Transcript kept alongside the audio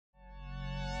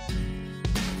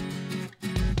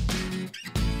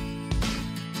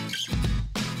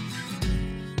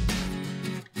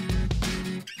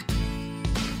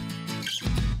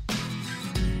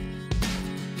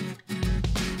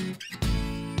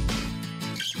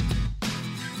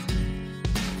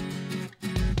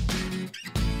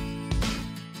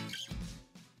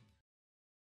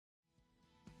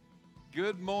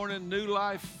Good morning, New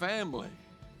Life family.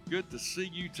 Good to see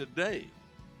you today.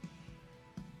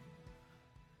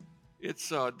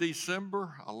 It's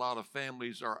December. A lot of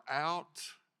families are out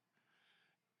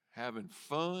having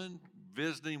fun,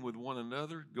 visiting with one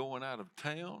another, going out of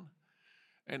town.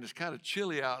 And it's kind of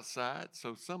chilly outside,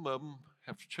 so some of them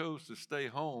have chose to stay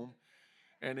home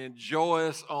and enjoy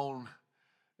us on,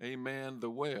 amen, the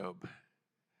web.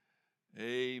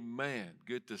 Amen.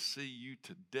 Good to see you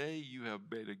today. You have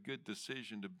made a good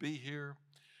decision to be here.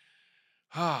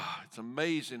 It's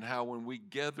amazing how when we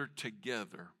gather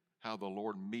together, how the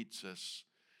Lord meets us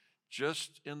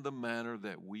just in the manner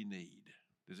that we need.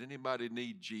 Does anybody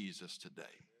need Jesus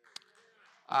today?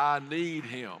 I need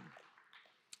him.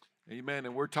 Amen.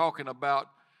 And we're talking about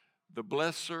the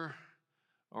blesser,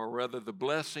 or rather the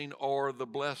blessing or the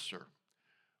blesser.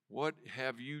 What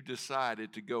have you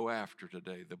decided to go after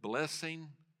today? The blessing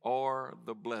or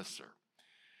the blesser?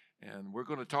 And we're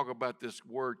going to talk about this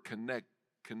word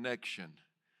connection.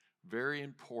 Very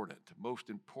important. Most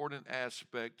important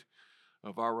aspect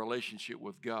of our relationship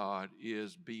with God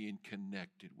is being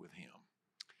connected with him.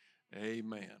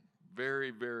 Amen.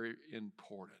 Very, very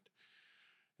important.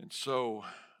 And so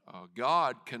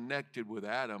God connected with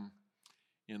Adam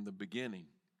in the beginning.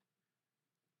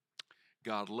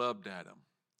 God loved Adam.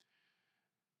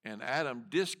 And Adam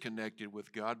disconnected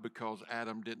with God because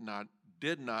Adam did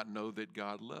not know that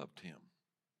God loved him.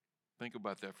 Think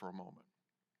about that for a moment.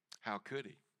 How could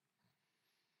he?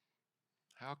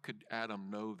 How could Adam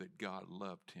know that God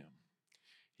loved him?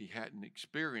 He hadn't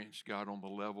experienced God on the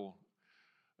level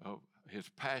of his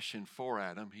passion for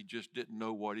Adam. He just didn't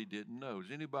know what he didn't know.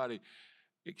 Has anybody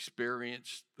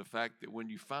experienced the fact that when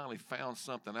you finally found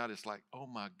something out, it's like, oh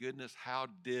my goodness, how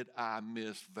did I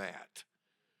miss that?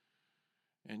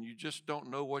 And you just don't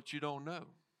know what you don't know.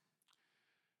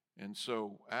 And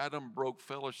so Adam broke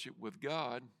fellowship with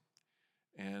God,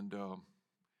 and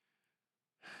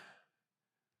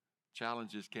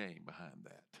challenges came behind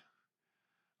that.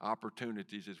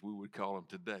 Opportunities, as we would call them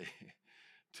today,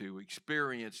 to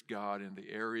experience God in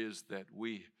the areas that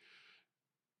we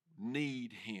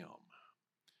need him.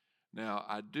 Now,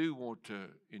 I do want to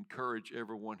encourage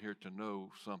everyone here to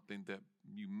know something that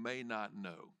you may not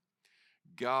know.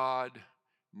 God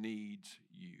needs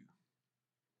you.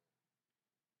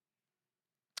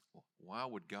 Why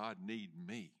would God need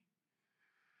me?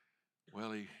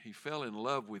 Well, he fell in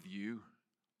love with you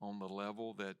on the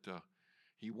level that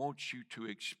he wants you to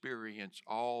experience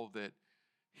all that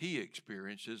he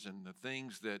experiences and the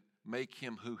things that make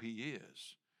him who he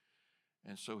is.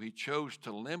 And so he chose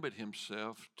to limit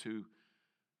himself to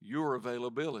your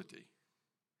availability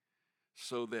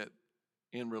so that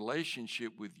in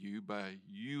relationship with you, by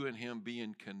you and him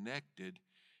being connected,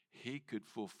 he could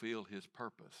fulfill his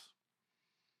purpose.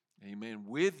 Amen.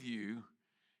 With you,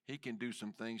 he can do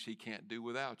some things he can't do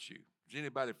without you. Has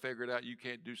anybody figured out you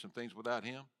can't do some things without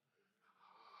him?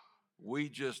 We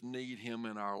just need him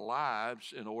in our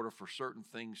lives in order for certain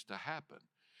things to happen.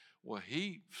 Well,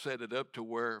 he set it up to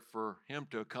where for him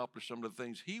to accomplish some of the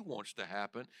things he wants to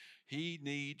happen, he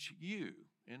needs you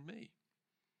and me.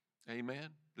 Amen.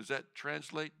 Does that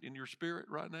translate in your spirit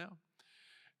right now?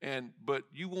 But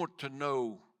you want to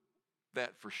know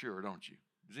that for sure, don't you?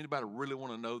 Does anybody really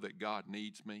want to know that God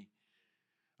needs me?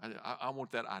 I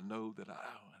want that. I know that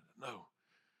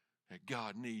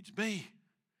God needs me.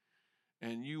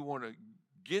 And you want to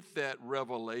get that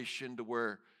revelation to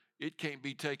where it can't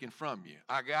be taken from you.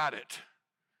 I got it.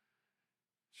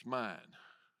 It's mine.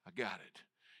 I got it.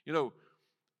 You know,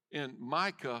 in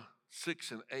Micah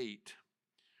 6 and 8,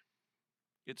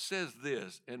 it says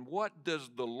this, and what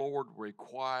does the Lord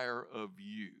require of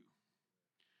you?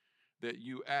 That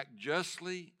you act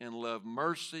justly and love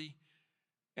mercy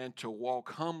and to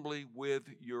walk humbly with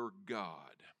your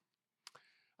God.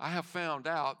 I have found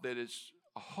out that it's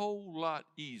a whole lot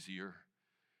easier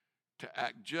to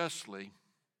act justly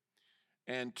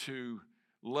and to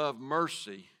love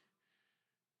mercy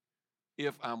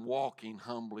if I'm walking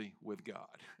humbly with God.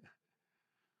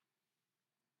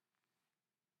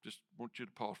 Just want you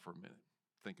to pause for a minute.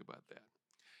 Think about that.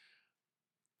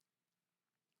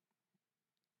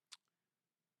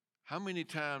 How many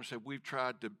times have we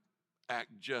tried to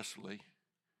act justly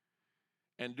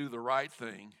and do the right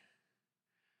thing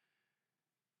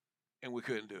and we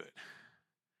couldn't do it?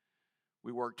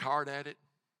 We worked hard at it.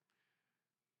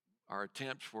 Our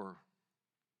attempts were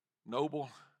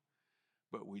noble,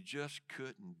 but we just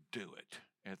couldn't do it.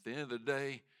 At the end of the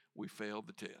day, we failed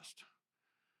the test.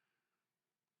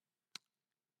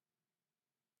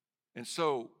 And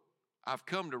so I've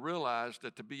come to realize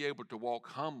that to be able to walk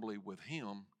humbly with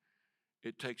him,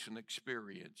 it takes an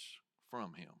experience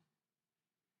from him.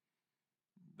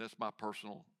 That's my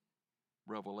personal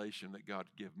revelation that God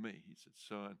gave me. He said,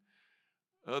 son,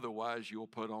 otherwise you'll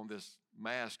put on this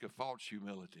mask of false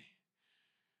humility.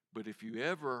 But if you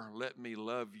ever let me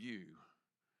love you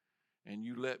and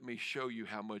you let me show you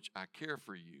how much I care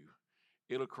for you,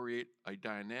 it'll create a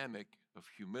dynamic of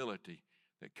humility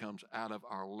that comes out of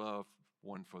our love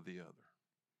one for the other.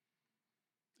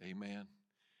 Amen.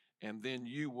 And then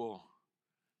you will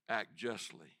act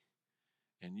justly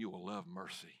and you will love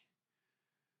mercy.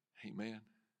 Amen.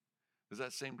 Does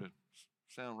that seem to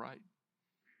sound right?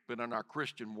 But in our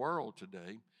Christian world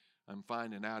today, I'm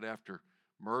finding out after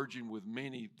merging with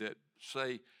many that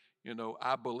say,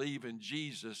 I believe in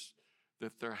Jesus,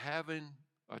 that they're having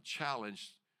a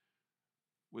challenge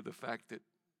with the fact that,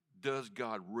 does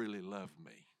God really love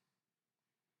me?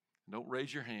 Don't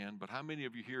raise your hand, but how many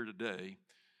of you here today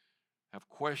have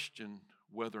questioned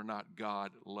whether or not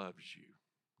God loves you?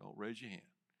 Don't raise your hand.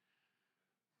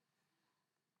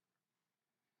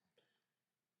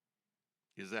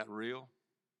 Is that real?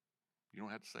 You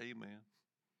don't have to say amen.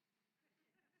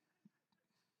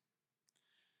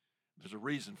 There's a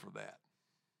reason for that.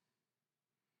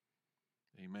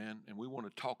 Amen. And we want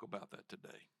to talk about that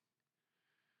today.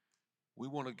 We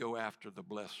want to go after the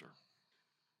blesser.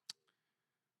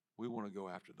 We want to go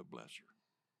after the blesser.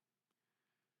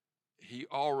 He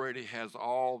already has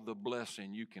all the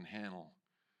blessing you can handle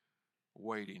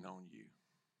waiting on you.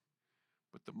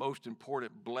 But the most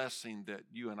important blessing that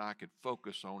you and I could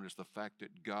focus on is the fact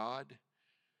that God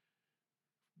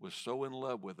was so in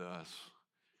love with us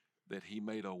that he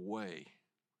made a way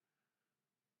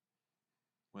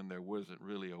when there wasn't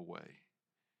really a way.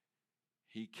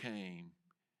 He came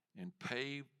and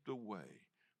paved the way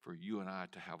for you and I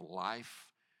to have life,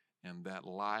 and that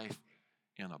life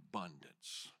in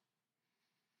abundance.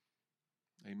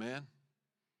 Amen?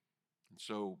 And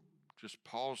so just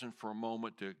pausing for a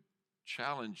moment to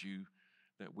challenge you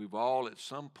that we've all at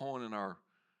some point in our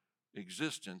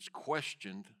existence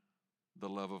questioned the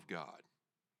love of God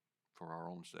for our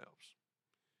own selves.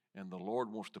 And the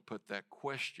Lord wants to put that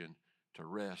question to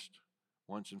rest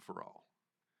once and for all.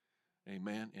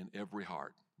 Amen. In every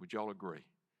heart. Would y'all agree?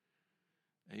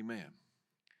 Amen.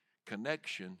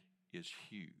 Connection is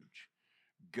huge.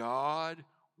 God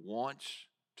wants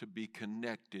to be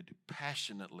connected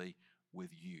passionately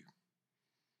with you.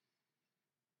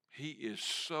 He is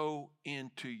so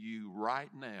into you right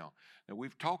now. And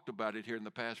we've talked about it here in the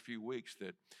past few weeks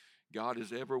that God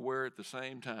is everywhere at the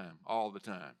same time, all the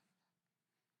time.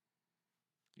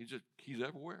 He's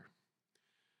everywhere.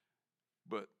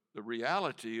 But the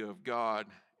reality of God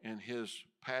and his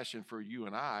passion for you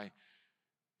and I,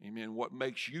 amen, what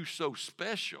makes you so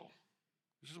special,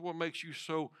 this is what makes you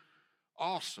so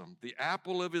awesome. The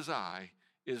apple of his eye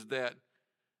is that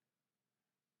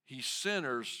he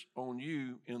centers on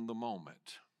you in the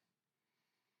moment.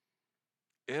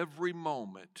 Every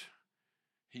moment,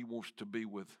 he wants to be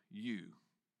with you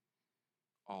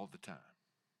all the time.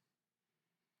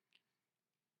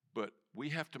 But we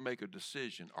have to make a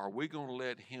decision. Are we going to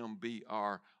let him be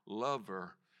our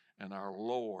lover and our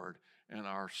Lord and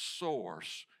our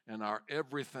source and our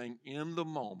everything in the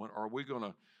moment? Or are we going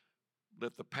to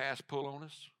let the past pull on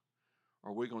us?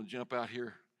 Or are we going to jump out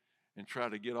here and try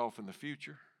to get off in the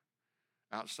future,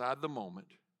 outside the moment,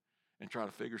 and try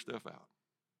to figure stuff out?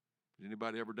 Has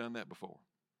anybody ever done that before?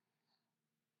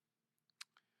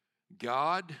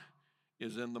 God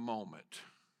is in the moment,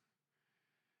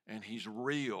 and he's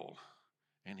real,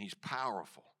 and he's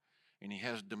powerful, and he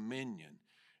has dominion,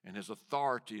 and his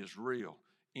authority is real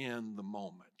in the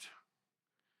moment.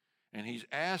 And he's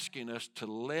asking us to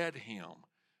let him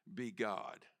be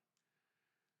God.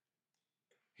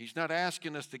 He's not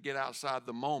asking us to get outside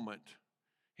the moment.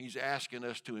 He's asking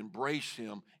us to embrace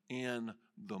him in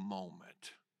the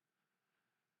moment.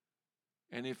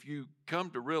 And if you come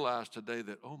to realize today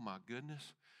that, oh my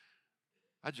goodness,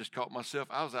 I just caught myself,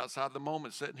 I was outside the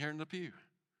moment sitting here in the pew.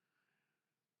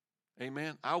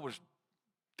 Amen. I was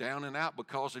down and out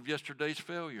because of yesterday's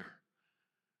failure.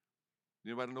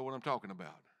 Anybody know what I'm talking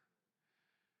about?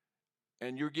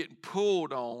 And you're getting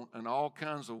pulled on in all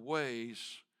kinds of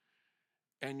ways,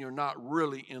 and you're not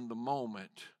really in the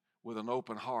moment with an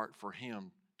open heart for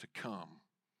him to come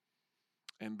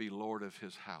and be Lord of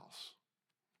his house.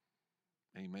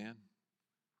 Amen.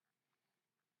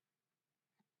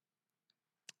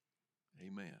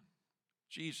 Amen.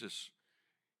 Jesus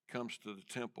comes to the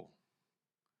temple,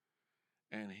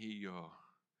 and he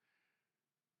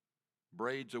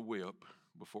braids a whip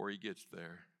before he gets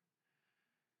there.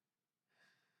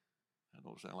 I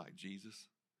don't sound like Jesus,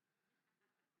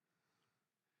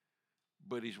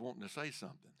 but he's wanting to say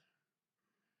something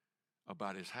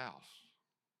about his house.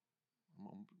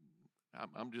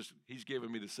 He's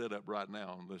giving me the setup right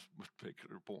now on this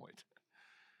particular point.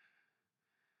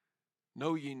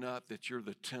 Know ye not that you're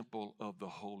the temple of the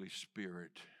Holy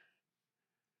Spirit?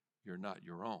 You're not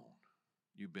your own.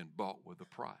 You've been bought with a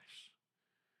price.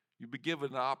 You've been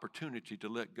given the opportunity to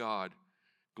let God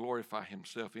glorify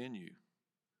himself in you.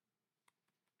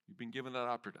 You've been given that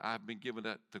opportunity. I've been given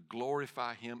that to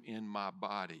glorify him in my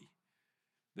body.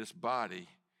 This body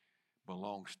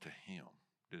belongs to him.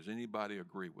 Does anybody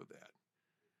agree with that?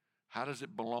 How does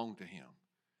it belong to him?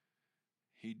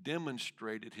 He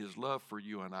demonstrated his love for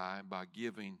you and I by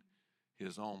giving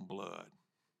his own blood.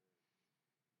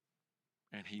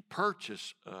 And he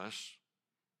purchased us.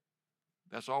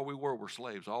 That's all we were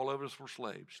slaves. All of us were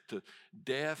slaves to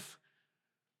death,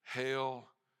 hell.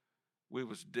 We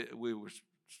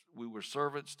were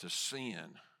servants to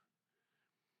sin.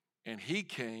 And he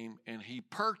came and he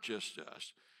purchased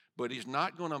us. But he's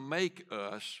not going to make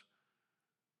us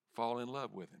fall in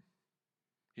love with him.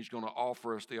 He's going to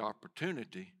offer us the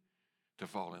opportunity to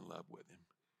fall in love with him.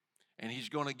 And he's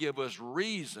going to give us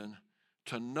reason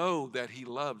to know that he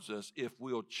loves us if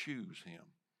we'll choose him.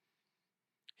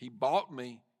 He bought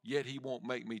me, yet he won't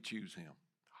make me choose him.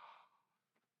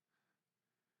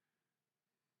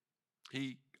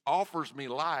 He offers me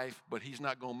life, but he's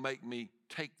not going to make me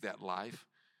take that life.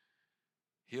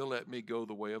 He'll let me go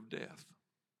the way of death.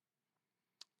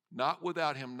 Not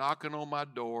without him knocking on my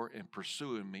door and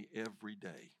pursuing me every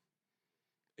day.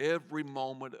 Every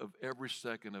moment of every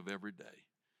second of every day.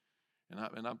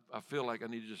 And I feel like I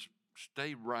need to just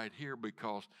stay right here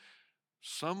because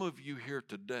some of you here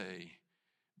today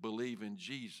believe in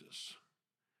Jesus,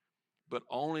 but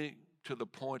only to the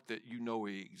point that you know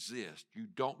he exists. You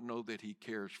don't know that he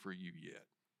cares for you yet.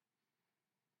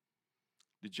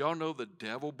 Did y'all know the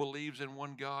devil believes in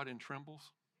one God and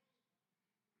trembles?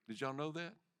 Did y'all know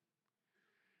that?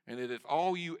 And that if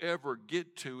all you ever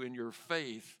get to in your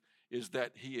faith is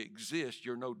that he exists,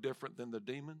 you're no different than the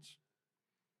demons?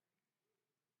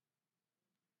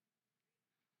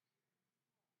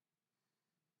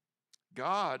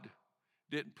 God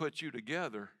didn't put you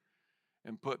together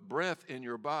and put breath in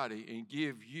your body and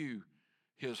give you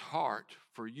his heart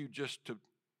for you just to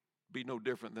be no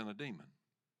different than a demon.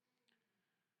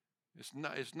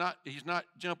 He's not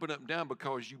jumping up and down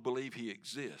because you believe he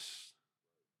exists.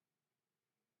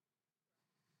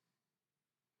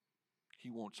 He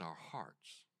wants our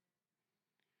hearts.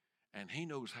 And he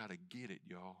knows how to get it,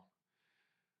 y'all.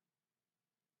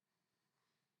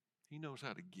 He knows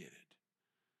how to get it.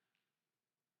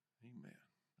 Amen.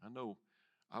 I know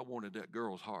I wanted that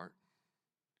girl's heart.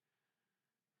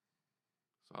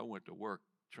 So I went to work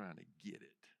trying to get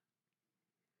it.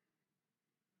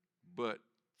 But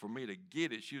for me to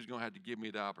get it, she was going to have to give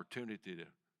me the opportunity to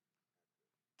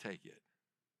take it.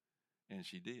 And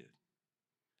she did.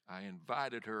 I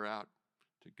invited her out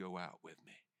to go out with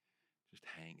me. Just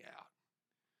hang out.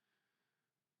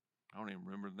 I don't even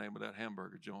remember the name of that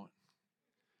hamburger joint.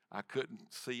 I couldn't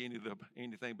see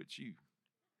anything but you.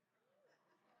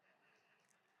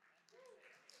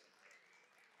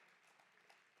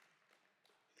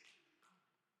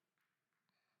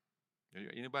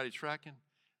 Anybody tracking?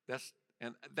 That's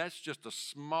just a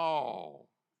small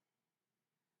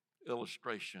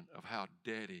illustration of how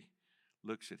Daddy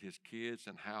looks at his kids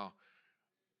and how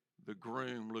the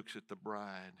groom looks at the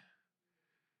bride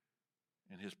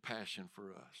and his passion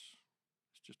for us.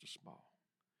 It's just a small.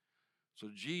 So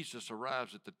Jesus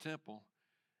arrives at the temple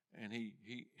and he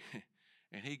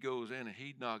goes in and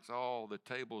he knocks all the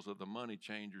tables of the money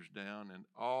changers down and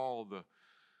all the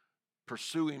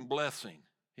pursuing blessing.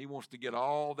 He wants to get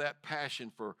all that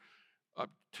passion for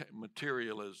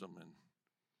materialism and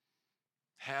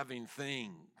having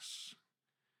things.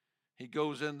 He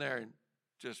goes in there and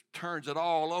just turns it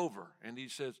all over. And he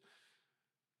says,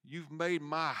 "You've made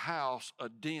my house a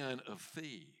den of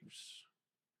thieves."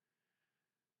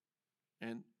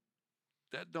 And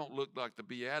that don't look like the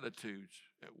Beatitudes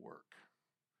at work.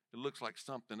 It looks like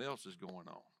something else is going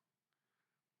on.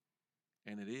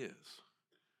 And it is.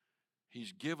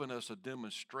 He's given us a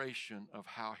demonstration of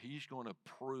how he's going to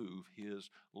prove his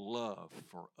love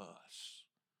for us.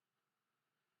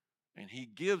 And he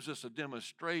gives us a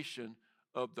demonstration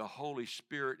of the Holy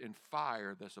Spirit and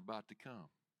fire that's about to come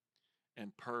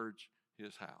and purge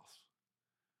his house.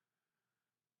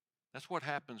 That's what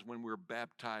happens when we're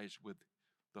baptized with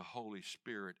the Holy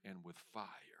Spirit and with fire.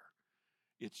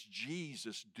 It's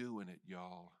Jesus doing it,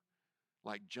 y'all.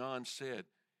 Like John said,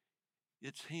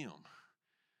 it's him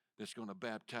that's going to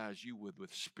baptize you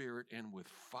with spirit and with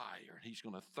fire. He's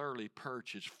going to thoroughly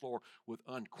purge his floor with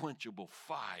unquenchable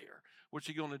fire. What's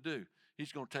he going to do?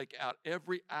 He's going to take out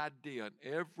every idea and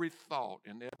every thought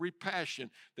and every passion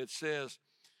that says,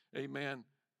 amen,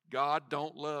 God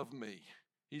don't love me.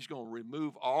 He's going to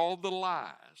remove all the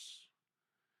lies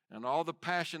and all the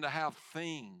passion to have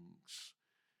things.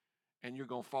 And you're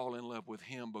going to fall in love with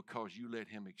him because you let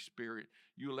him experience,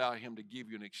 you allow him to give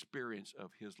you an experience of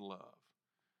his love.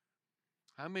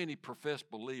 How many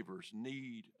professed believers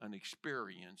need an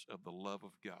experience of the love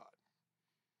of God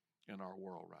in our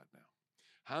world right now?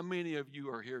 How many of you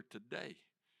are here today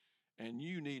and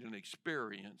you need an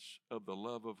experience of the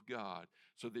love of God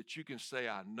so that you can say,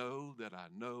 I know that I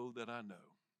know that I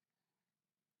know?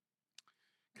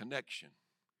 Connection.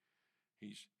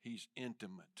 He's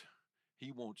intimate.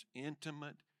 He wants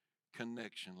intimate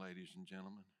connection, ladies and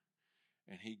gentlemen.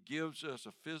 And he gives us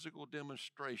a physical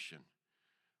demonstration.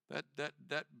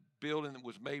 That building that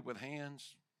was made with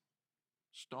hands,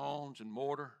 stones and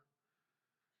mortar,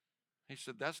 he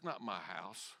said, that's not my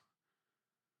house.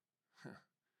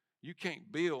 You can't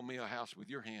build me a house with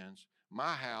your hands.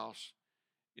 My house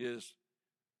is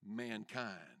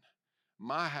mankind.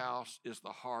 My house is the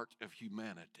heart of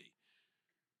humanity.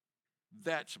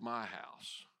 That's my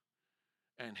house.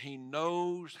 And he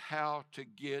knows how to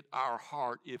get our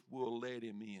heart if we'll let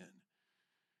him in.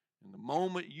 And the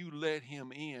moment you let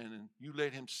him in and you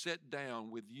let him sit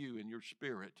down with you in your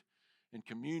spirit and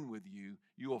commune with you,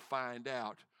 you will find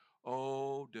out,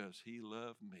 oh, does he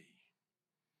love me?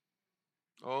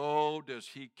 Oh, does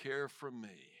he care for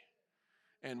me?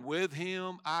 And with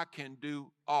him, I can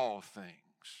do all things.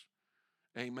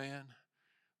 Amen.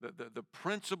 The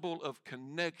principle of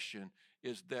connection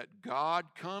is that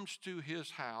God comes to his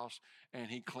house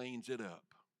and he cleans it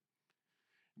up.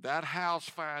 That house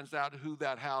finds out who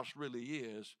that house really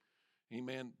is.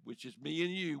 Amen. Which is me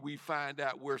and you. We find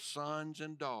out we're sons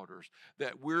and daughters,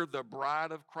 that we're the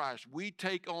bride of Christ. We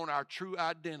take on our true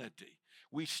identity.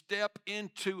 We step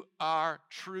into our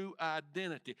true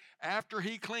identity after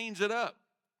he cleans it up.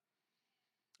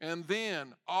 And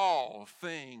then all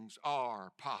things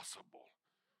are possible.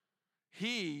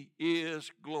 He is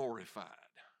glorified.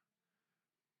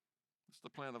 It's the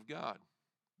plan of God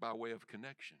by way of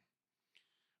connection.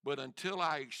 But until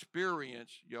I experience,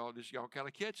 y'all got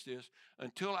to catch this,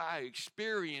 until I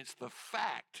experience the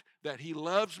fact that he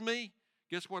loves me,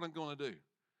 guess what I'm going to do?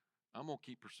 I'm going to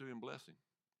keep pursuing blessing.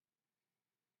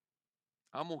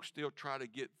 I'm going to still try to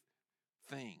get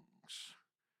things.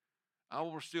 I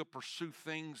will still pursue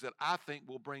things that I think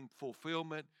will bring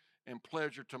fulfillment and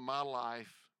pleasure to my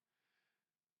life.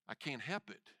 I can't help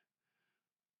it.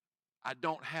 I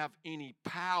don't have any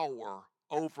power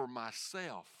over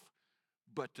myself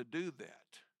but to do that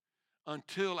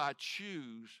until I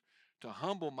choose to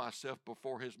humble myself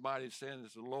before his mighty hand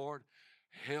and say, Lord,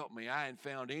 help me. I ain't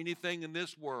found anything in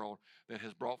this world that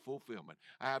has brought fulfillment.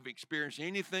 I haven't experienced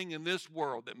anything in this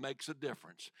world that makes a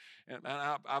difference. And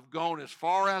I've gone as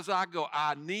far as I go.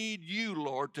 I need you,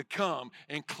 Lord, to come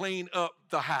and clean up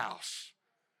the house.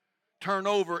 Turn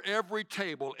over every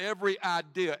table, every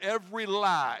idea, every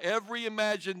lie, every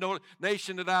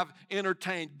imagination that I've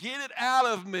entertained. Get it out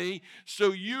of me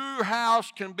so your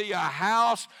house can be a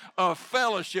house of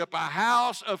fellowship, a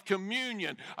house of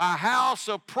communion, a house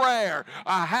of prayer,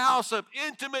 a house of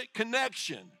intimate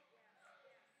connection.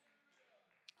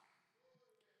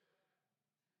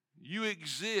 You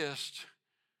exist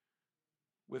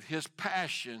with his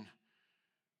passion,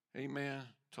 amen,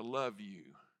 to love you,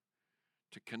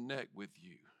 to connect with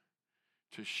you,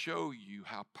 to show you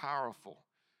how powerful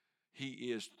he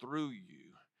is through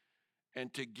you,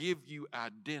 and to give you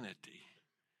identity,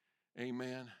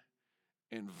 amen,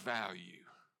 and value.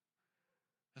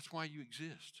 That's why you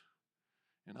exist,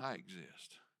 and I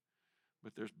exist.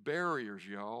 But there's barriers,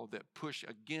 y'all, that push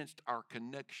against our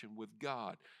connection with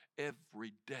God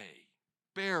every day.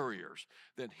 Barriers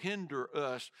that hinder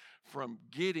us from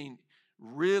getting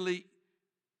really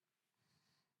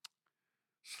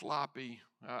sloppy,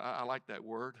 I like that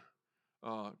word,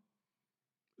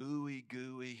 ooey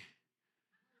gooey,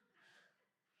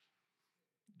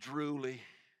 drooly.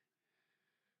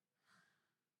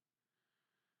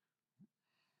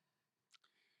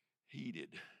 Heated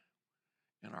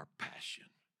in our passion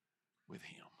with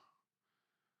him.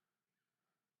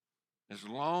 As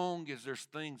long as there's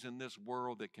things in this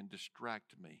world that can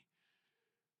distract me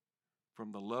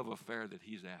from the love affair that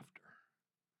he's after,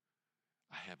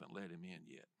 I haven't let him in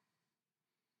yet.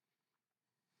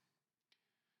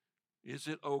 Is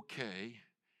it okay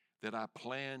that I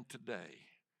plan today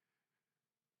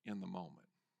in the moment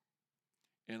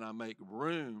and I make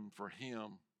room for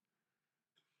him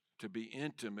to be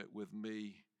intimate with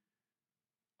me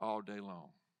all day long?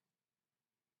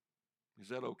 Is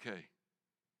that okay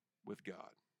with God?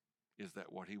 Is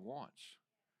that what he wants?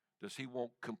 Does he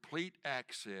want complete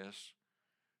access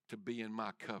to being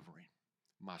my covering,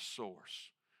 my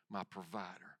source, my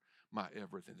provider, my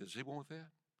everything? Does he want that?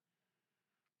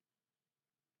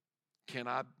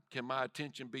 Can my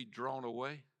attention be drawn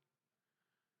away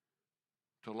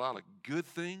to a lot of good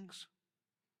things,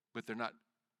 but they're not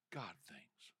God things?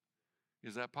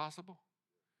 Is that possible?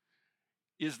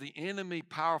 Is the enemy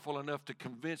powerful enough to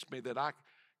convince me that I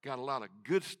got a lot of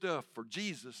good stuff for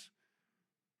Jesus?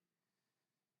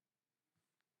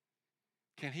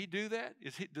 Can he do that?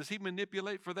 Does he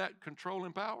manipulate for that control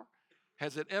and power?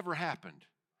 Has it ever happened?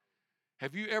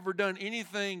 Have you ever done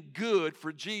anything good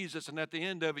for Jesus and at the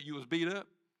end of it you was beat up?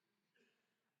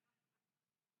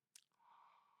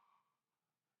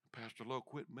 Pastor Lowe,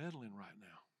 quit meddling right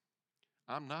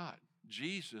now. I'm not.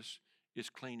 Jesus is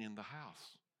cleaning the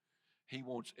house. He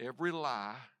wants every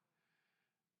lie,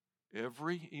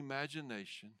 every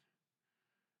imagination,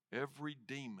 every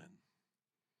demon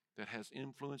that has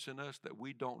influence in us that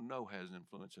we don't know has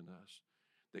influence in us,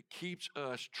 that keeps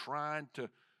us trying to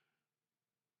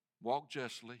walk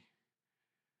justly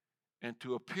and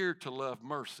to appear to love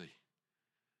mercy,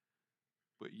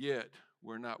 but yet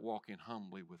we're not walking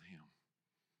humbly with him.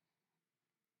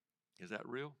 Is that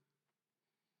real?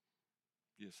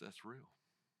 Yes, that's real.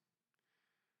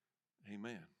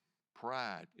 Amen.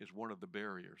 Pride is one of the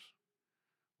barriers.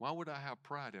 Why would I have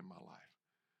pride in my life?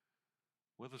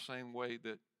 Well, the same way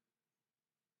that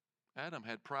Adam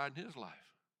had pride in his life.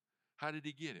 How did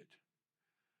he get it?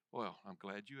 Well, I'm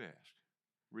glad you asked.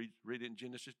 Read it in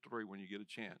Genesis 3 when you get a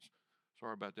chance.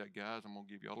 Sorry about that, guys. I'm going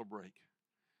to give you all a break.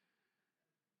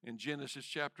 In Genesis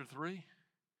chapter 3,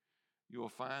 you will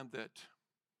find that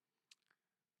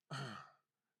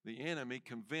the enemy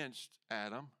convinced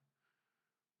Adam,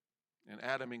 and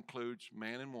Adam includes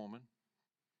man and woman,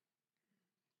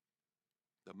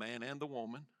 the man and the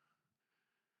woman,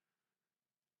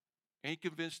 and he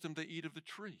convinced them to eat of the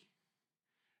tree.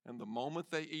 And the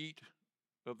moment they eat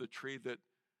of the tree that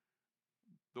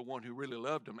the one who really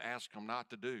loved them asked them not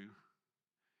to do,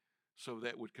 so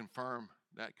that would confirm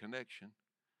that connection,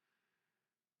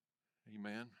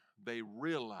 amen, they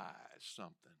realized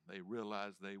something. They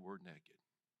realized they were naked.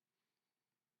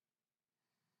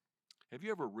 Have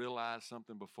you ever realized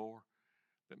something before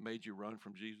that made you run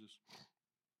from Jesus?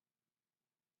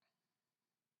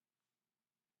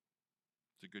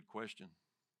 It's a good question.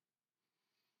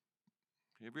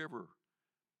 Have you ever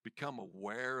become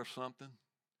aware of something,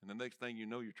 and the next thing you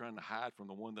know, you're trying to hide from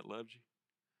the one that loves you?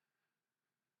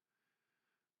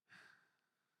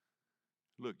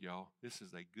 Look, y'all, this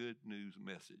is a good news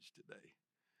message today.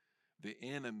 The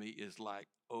enemy is like,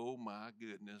 oh my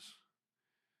goodness,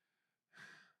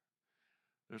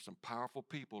 there's some powerful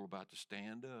people about to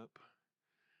stand up.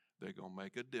 They're going to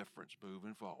make a difference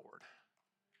moving forward.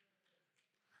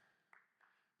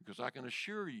 Because I can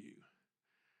assure you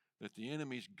that the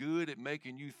enemy's good at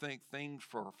making you think things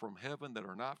from heaven that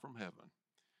are not from heaven.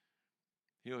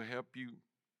 He'll help you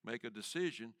make a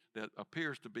decision that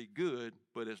appears to be good,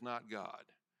 but is not God.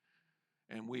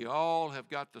 And we all have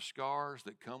got the scars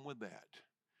that come with that.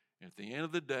 And at the end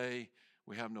of the day,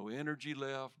 we have no energy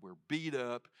left. We're beat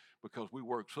up because we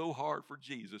worked so hard for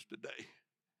Jesus today.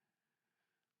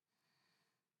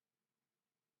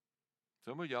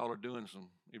 Some of y'all are doing some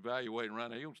evaluating right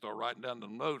now. You'll start writing down the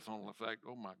notes on the fact,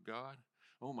 oh my God,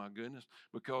 oh my goodness.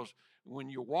 Because when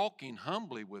you're walking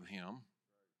humbly with him,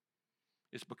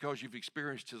 it's because you've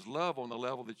experienced his love on the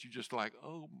level that you just like,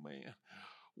 oh man,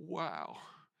 wow.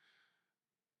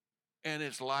 And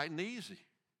it's light and easy.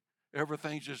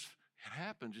 Everything just, it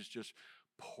happens. It's just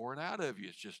pouring out of you.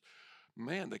 It's just,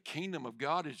 man, the kingdom of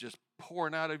God is just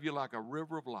pouring out of you like a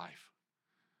river of life.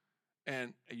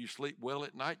 And you sleep well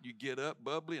at night. You get up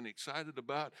bubbly and excited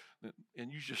about it,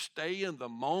 and you just stay in the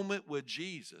moment with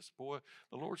Jesus. Boy,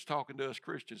 the Lord's talking to us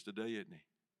Christians today, isn't he?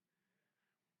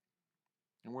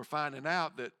 And we're finding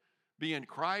out that being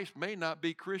Christ may not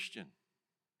be Christian.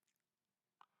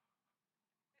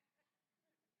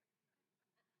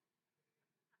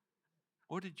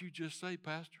 What did you just say,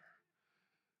 Pastor?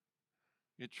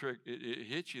 It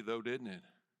hit you, though, didn't it?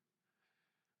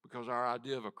 Because our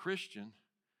idea of a Christian,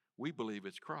 we believe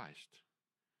it's Christ.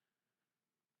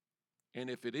 And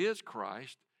if it is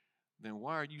Christ, then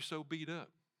why are you so beat up?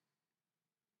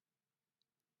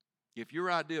 If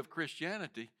your idea of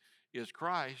Christianity is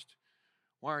Christ,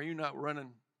 why are you not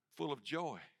running full of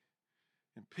joy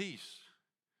and peace,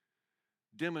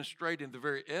 demonstrating the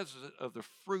very essence of the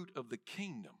fruit of the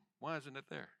kingdom? Why isn't it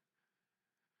there?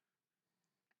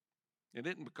 It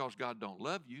isn't because God don't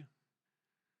love you.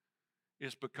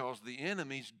 It's because the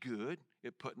enemy's good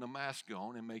at putting a mask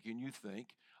on and making you think,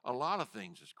 a lot of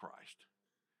things as Christ.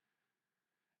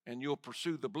 And you'll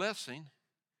pursue the blessing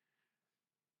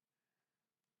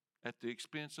at the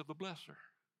expense of the blesser.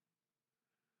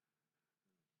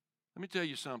 Let me tell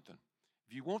you something.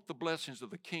 If you want the blessings of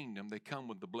the kingdom, they come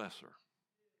with the blesser.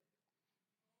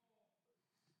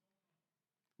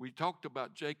 We talked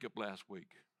about Jacob last week.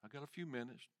 I got a few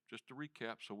minutes just to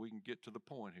recap so we can get to the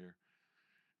point here.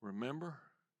 Remember,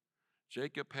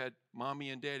 Jacob had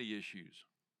mommy and daddy issues.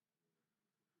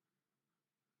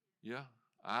 Yeah,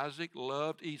 Isaac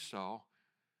loved Esau.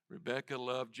 Rebekah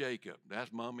loved Jacob.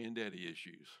 That's mommy and daddy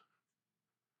issues.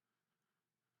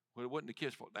 Well, it wasn't the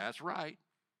kids' fault. That's right.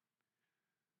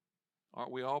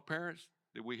 Aren't we all parents?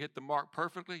 Did we hit the mark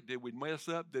perfectly? Did we mess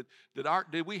up?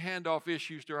 Did we hand off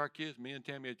issues to our kids? Me and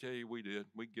Tammy, I tell you, we did.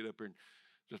 We get up here and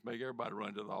just make everybody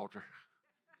run to the altar.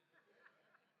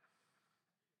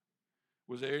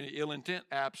 Was there any ill intent?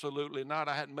 Absolutely not.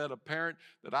 I hadn't met a parent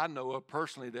that I know of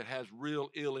personally that has real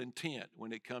ill intent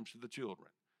when it comes to the children.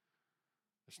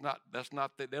 That's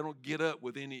not that they don't get up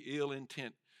with any ill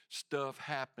intent. Stuff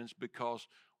happens because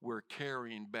we're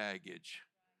carrying baggage.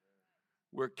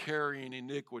 We're carrying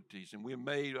iniquities, and we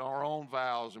made our own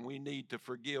vows, and we need to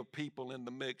forgive people in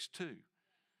the mix too.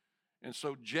 And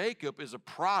so Jacob is a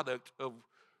product of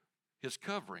his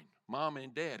covering, mom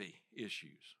and daddy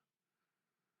issues.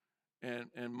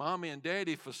 And mommy and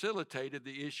daddy facilitated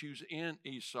the issues in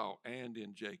Esau and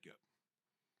in Jacob.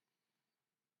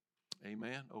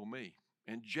 Amen? Oh, me.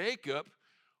 And Jacob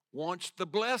wants the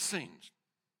blessings.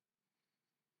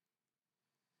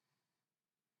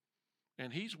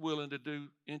 And he's willing to do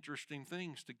interesting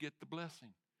things to get the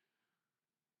blessing.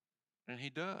 And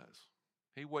he does.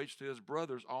 He waits till his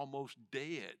brother's almost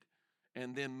dead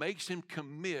and then makes him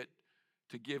commit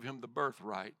to give him the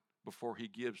birthright before he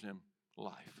gives him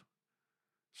life,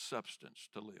 substance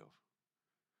to live.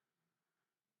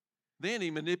 Then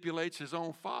he manipulates his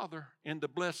own father into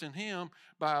blessing him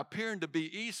by appearing to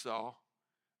be Esau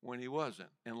when he wasn't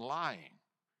and lying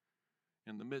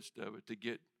in the midst of it to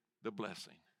get the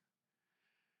blessing.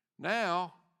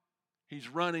 Now he's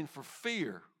running for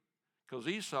fear because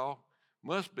Esau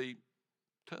must be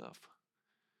tough.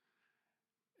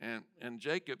 And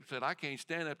Jacob said, I can't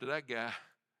stand up to that guy.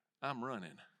 I'm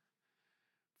running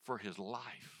for his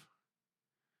life.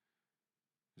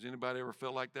 Has anybody ever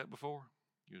felt like that before?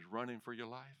 You was running for your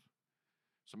life?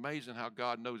 It's amazing how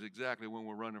God knows exactly when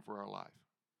we're running for our life.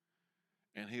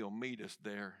 And he'll meet us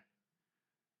there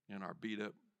in our beat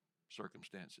up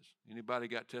circumstances. Anybody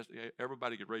got tested?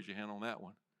 Everybody could raise your hand on that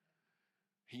one.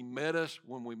 He met us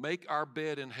when we make our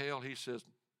bed in hell. He says,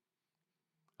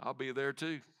 I'll be there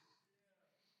too.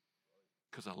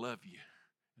 Because I love you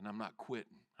and I'm not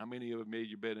quitting. How many of you made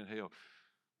your bed in hell?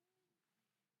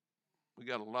 We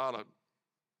got a lot of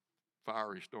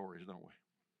fiery stories, don't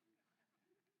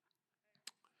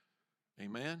we?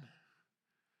 Amen.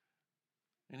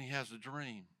 And he has a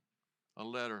dream, a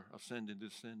ladder ascending,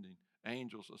 descending,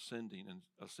 angels ascending and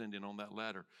ascending on that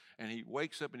ladder. And he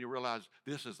wakes up and he realizes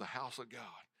this is the house of God.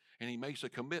 And he makes a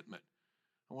commitment.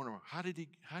 I wonder, how did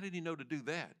he know to do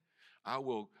that? I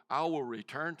will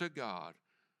return to God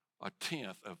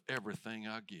 1/10 of everything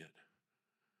I get.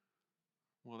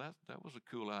 Well, that was a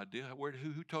cool idea.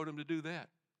 Who told him to do that?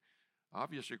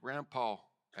 Obviously, Grandpa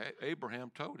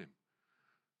Abraham told him.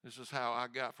 This is how I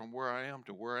got from where I am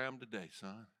to where I am today,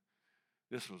 son.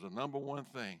 This was the number one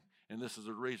thing. And this is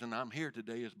the reason I'm here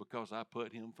today is because I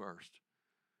put him first.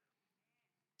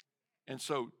 And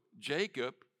so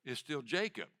Jacob is still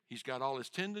Jacob. He's got all his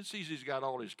tendencies. He's got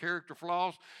all his character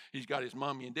flaws. He's got his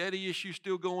mommy and daddy issues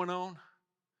still going on.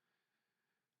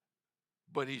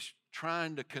 But he's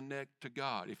trying to connect to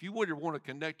God. If you would want to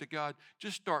connect to God,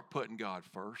 just start putting God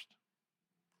first.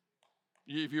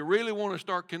 If you really want to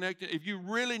start connecting, if you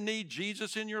really need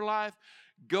Jesus in your life,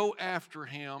 go after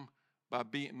him by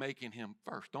making him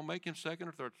first. Don't make him second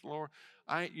or third. Lord,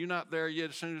 you're not there yet.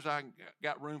 As soon as I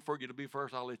got room for you to be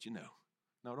first, I'll let you know.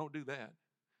 No, don't do that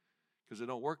because it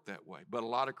don't work that way. But a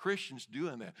lot of Christians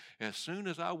doing that. As soon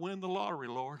as I win the lottery,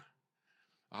 Lord,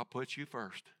 I'll put you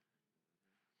first.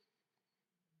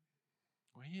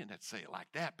 Well, you didn't have to say it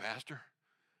like that, Pastor.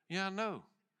 Yeah, I know.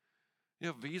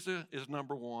 Yeah, Visa is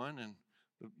number one, and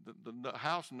the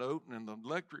house note and the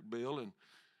electric bill,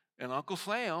 and Uncle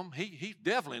Sam, he's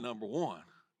definitely number one.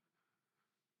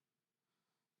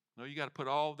 No, you got to put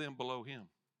all of them below him.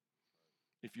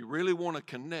 If you really want to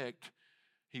connect,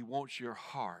 he wants your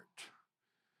heart.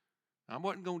 I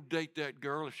wasn't going to date that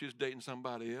girl if she was dating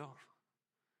somebody else.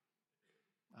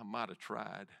 I might have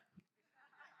tried.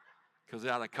 Because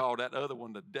I'd have called that other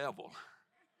one the devil.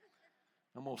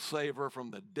 I'm going to save her from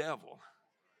the devil.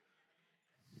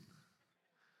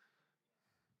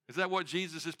 Is that what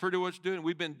Jesus is pretty much doing?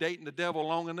 We've been dating the devil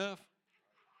long enough.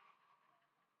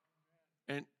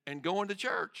 And going to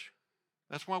church.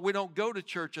 That's why we don't go to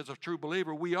church as a true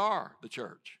believer. We are the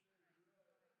church.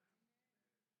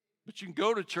 But you can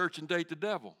go to church and date the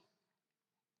devil.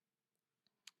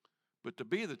 But to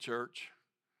be the church,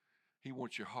 he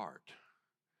wants your heart.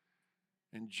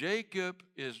 And Jacob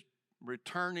is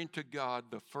returning to God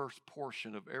the first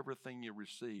portion of everything he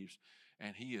receives,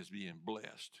 and he is being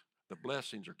blessed. The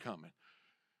blessings are coming.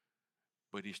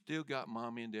 But he still got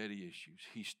mommy and daddy issues.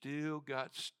 He still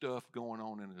got stuff going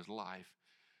on in his life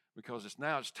because it's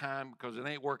time, because it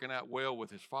ain't working out well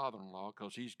with his father-in-law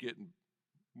because he's getting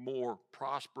more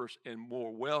prosperous and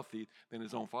more wealthy than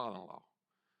his own father-in-law.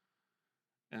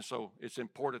 And so it's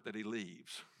important that he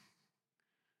leaves.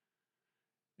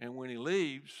 And when he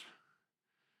leaves,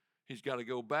 he's got to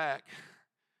go back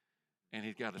and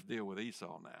he's got to deal with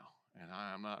Esau now. And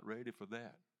I am not ready for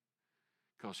that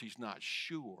because he's not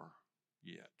sure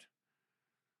yet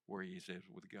where he is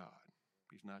with God.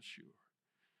 He's not sure.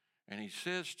 And he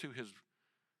says to his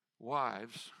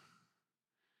wives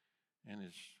and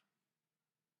his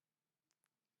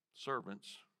servants,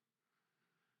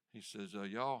 he says,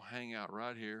 y'all hang out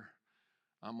right here.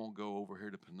 I'm going to go over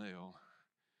here to Peniel,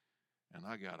 and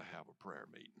I got to have a prayer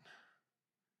meeting.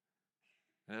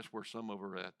 And that's where some of us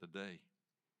are at today.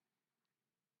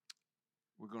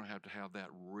 We're going to have that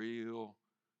real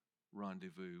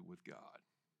rendezvous with God.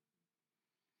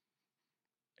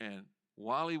 And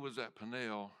while he was at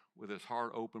Peniel with his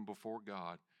heart open before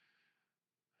God,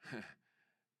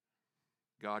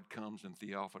 God comes in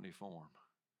theophany form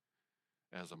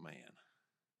as a man,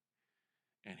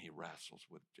 and he wrestles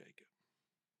with Jacob.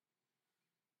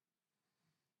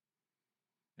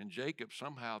 And Jacob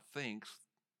somehow thinks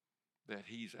that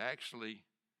he's actually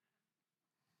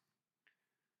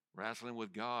wrestling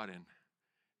with God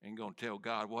and going to tell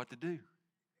God what to do. Has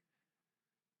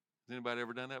anybody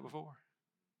ever done that before?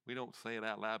 We don't say it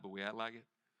out loud, but we act like it.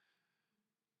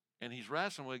 And he's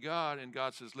wrestling with God, and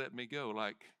God says, let me go.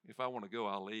 Like, if I want to go,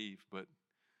 I'll leave, but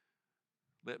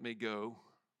let me go,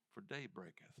 for day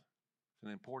breaketh. It's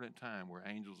an important time where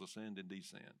angels ascend and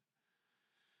descend.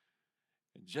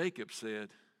 And Jacob said,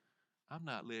 I'm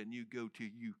not letting you go till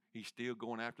you. He's still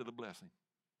going after the blessing.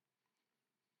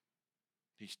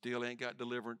 He still ain't got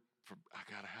deliverance.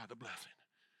 I got to have the blessing.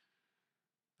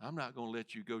 I'm not going to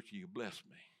let you go till you bless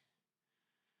me.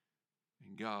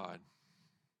 And God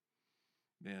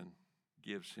then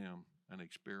gives him an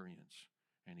experience,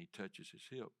 and he touches his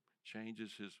hip,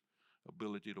 changes his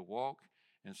ability to walk,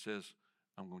 and says,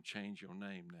 I'm going to change your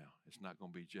name now. It's not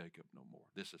going to be Jacob no more.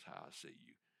 This is how I see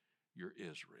you. You're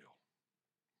Israel.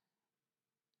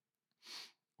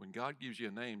 When God gives you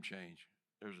a name change,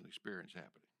 there's an experience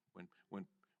happening.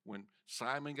 When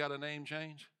Simon got a name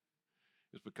change,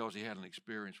 it's because he had an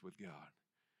experience with God.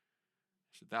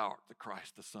 He said, thou art the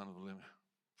Christ, the Son of the living.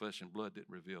 Flesh and blood didn't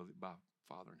reveal it by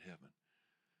Father in heaven.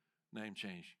 Name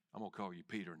change. I'm going to call you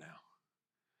Peter now.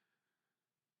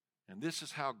 And this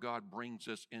is how God brings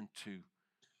us into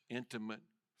intimate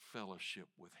fellowship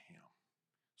with him.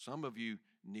 Some of you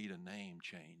need a name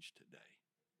change today.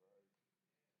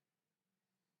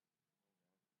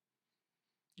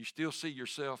 You still see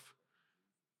yourself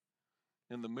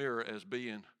in the mirror as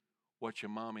being what your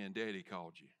mommy and daddy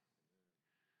called you.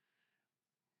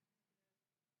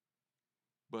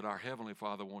 But our Heavenly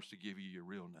Father wants to give you your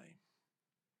real name.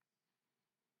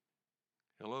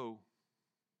 Hello?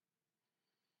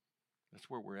 That's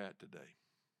where we're at today.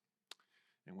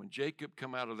 And when Jacob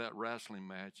come out of that wrestling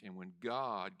match, and when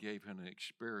God gave him an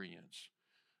experience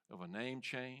of a name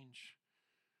change,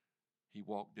 he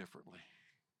walked differently.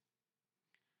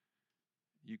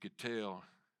 You could tell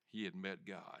he had met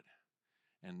God.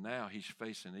 And now he's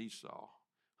facing Esau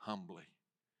humbly,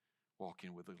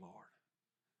 walking with the Lord.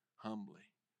 Humbly.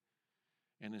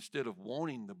 And instead of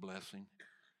wanting the blessing,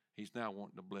 he's now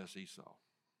wanting to bless Esau.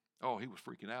 Oh, he was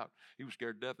freaking out. He was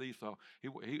scared to death of Esau. He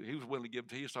was willing to give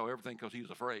to Esau everything because he was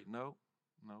afraid. No.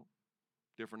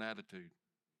 Different attitude.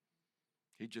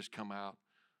 He just come out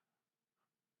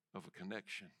of a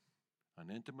connection, an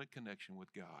intimate connection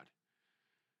with God.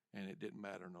 And it didn't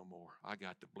matter no more. I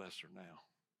got to bless her now.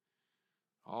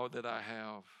 All that I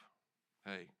have,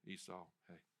 hey, Esau,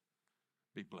 hey,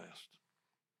 be blessed.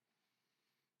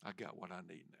 I got what I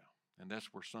need now. And that's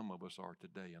where some of us are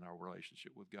today in our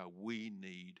relationship with God. We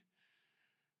need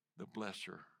the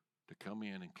blesser to come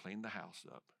in and clean the house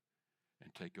up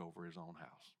and take over his own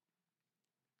house.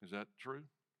 Is that true?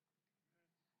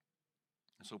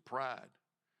 And so pride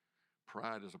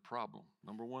is a problem.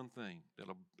 Number one thing,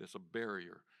 that's a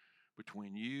barrier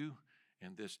between you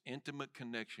and this intimate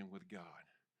connection with God.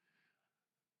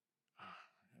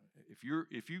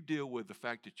 if you deal with the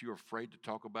fact that you're afraid to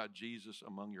talk about Jesus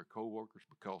among your coworkers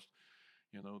because,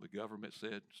 the government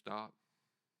said stop,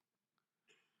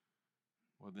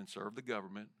 well, then serve the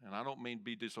government. And I don't mean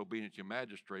be disobedient to your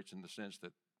magistrates in the sense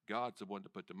that God's the one to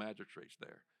put the magistrates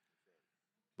there.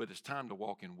 But it's time to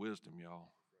walk in wisdom,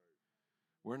 y'all.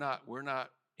 We're not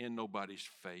in nobody's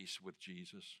face with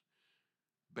Jesus.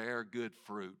 Bear good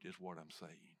fruit is what I'm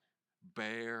saying.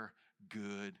 Bear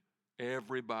good.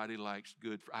 Everybody likes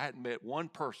good fruit. I hadn't met one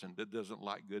person that doesn't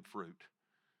like good fruit.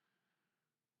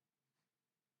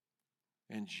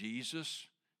 And Jesus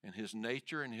and his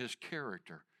nature and his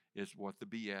character is what the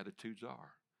Beatitudes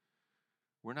are.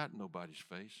 We're not in nobody's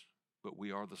face, but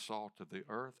we are the salt of the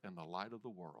earth and the light of the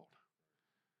world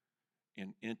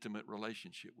in intimate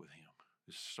relationship with him.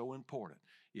 It's so important.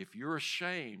 If you're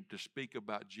ashamed to speak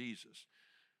about Jesus,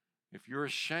 if you're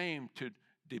ashamed to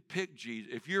depict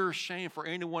Jesus, if you're ashamed for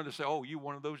anyone to say, oh, you're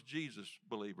one of those Jesus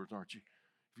believers, aren't you?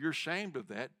 If you're ashamed of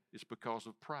that, it's because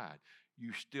of pride.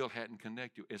 You still hadn't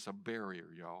connected. It's a barrier,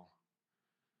 y'all.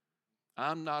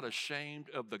 I'm not ashamed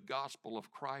of the gospel of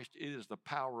Christ. It is the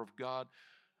power of God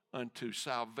unto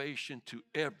salvation to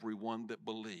everyone that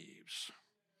believes.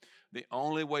 The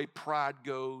only way pride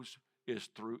goes is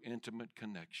through intimate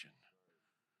connection.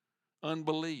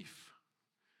 Unbelief.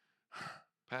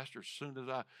 Pastor, as soon as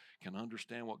I can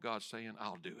understand what God's saying,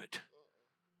 I'll do it.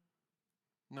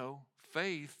 No,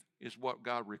 faith is what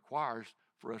God requires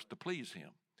for us to please him.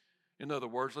 In other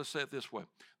words, let's say it this way.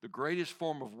 The greatest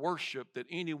form of worship that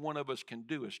any one of us can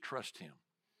do is trust him.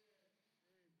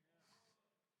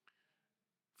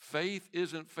 Faith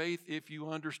isn't faith if you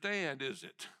understand, is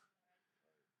it?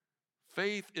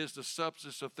 Faith is the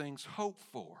substance of things hoped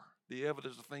for, the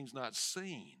evidence of things not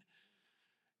seen.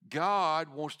 God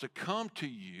wants to come to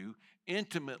you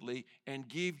intimately and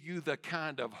give you the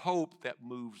kind of hope that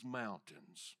moves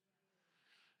mountains.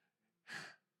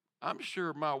 I'm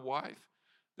sure my wife,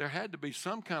 there had to be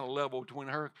some kind of level between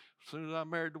her. As soon as I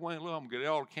married Duane, Lowe, I'm going to get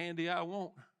all the candy I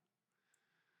want,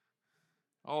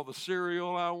 all the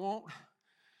cereal I want.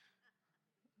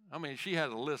 I mean, she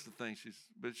has a list of things,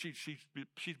 but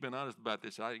she's been honest about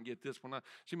this. I didn't get this one.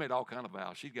 She made all kind of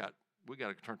vows. We got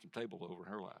to turn some tables over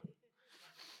in her life.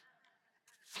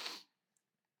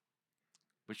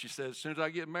 But she said, as soon as I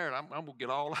get married, I'm going to get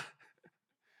all.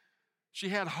 She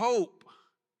had hope.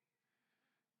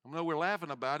 I know we're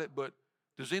laughing about it, but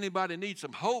does anybody need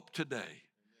some hope today?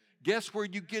 Guess where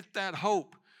you get that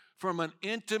hope? From an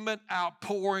intimate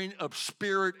outpouring of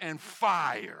spirit and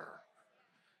fire.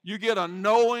 You get a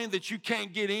knowing that you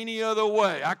can't get any other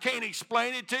way. I can't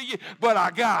explain it to you, but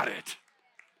I got it.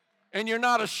 And you're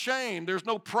not ashamed. There's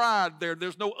no pride there.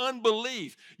 There's no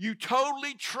unbelief. You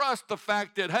totally trust the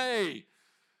fact that, hey,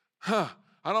 I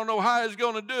don't know how he's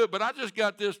going to do it, but I just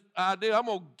got this idea. I'm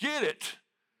going to get it,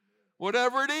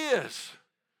 whatever it is,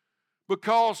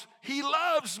 because he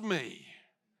loves me.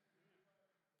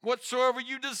 Whatsoever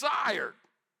you desire,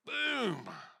 boom.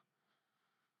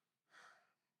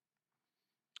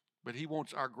 But he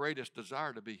wants our greatest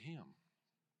desire to be him.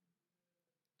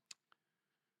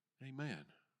 Amen.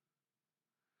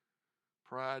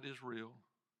 Pride is real.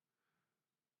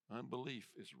 Unbelief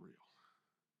is real.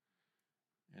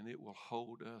 And it will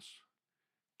hold us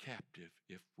captive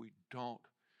if we don't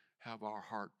have our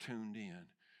heart tuned in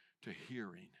to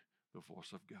hearing the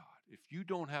voice of God. If you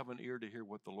don't have an ear to hear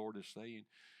what the Lord is saying,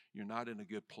 you're not in a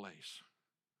good place.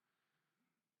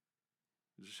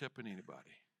 Is this helping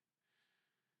anybody?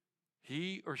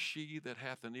 He or she that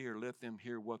hath an ear, let them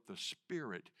hear what the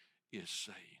Spirit is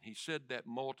saying. He said that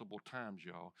multiple times,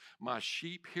 y'all. My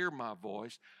sheep hear my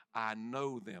voice. I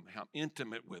know them. I'm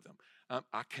intimate with them.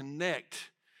 I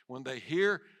connect. When they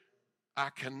hear, I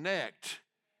connect.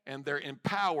 And they're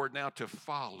empowered now to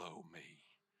follow me.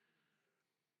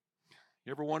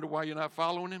 You ever wonder why you're not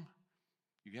following him?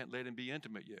 You can't let him be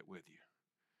intimate yet with you.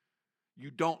 You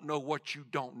don't know what you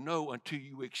don't know until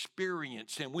you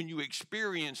experience him. When you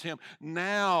experience him,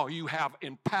 now you have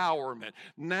empowerment.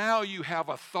 Now you have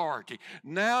authority.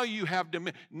 Now you have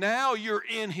dominion. Now you're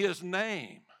in his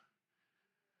name.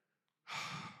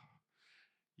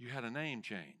 You had a name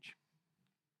change.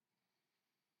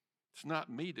 It's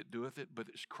not me that doeth it, but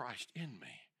it's Christ in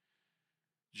me.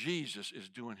 Jesus is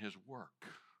doing his work.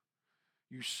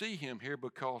 You see him here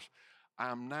because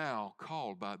I'm now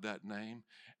called by that name,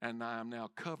 and I am now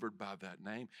covered by that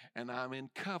name, and I'm in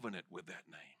covenant with that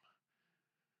name.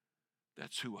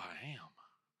 That's who I am.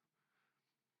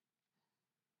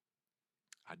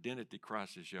 Identity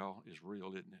crisis, y'all, is real,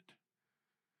 isn't it?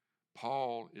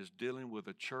 Paul is dealing with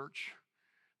a church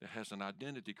that has an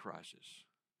identity crisis.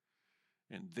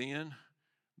 And then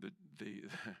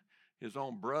his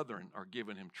own brethren are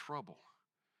giving him trouble.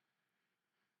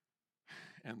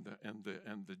 And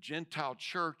the Gentile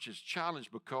church is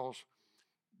challenged because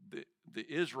the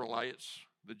Israelites,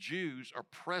 the Jews, are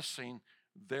pressing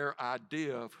their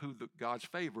idea of who God's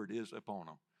favorite is upon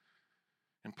them.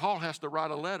 And Paul has to write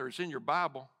a letter. It's in your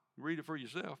Bible. Read it for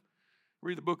yourself.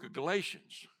 Read the book of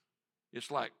Galatians.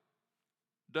 It's like,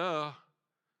 duh.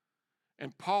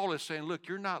 And Paul is saying, look,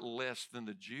 you're not less than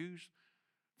the Jews.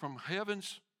 From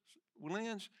heaven's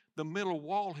lens, the middle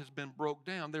wall has been broke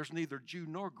down. There's neither Jew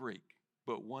nor Greek,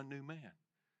 but one new man.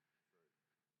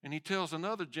 And he tells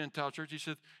another Gentile church, he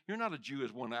says, you're not a Jew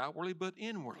as one outwardly, but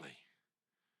inwardly.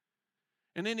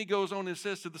 And then he goes on and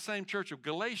says to the same church of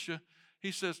Galatia,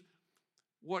 he says,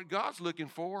 what God's looking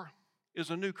for is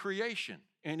a new creation.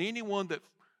 And anyone that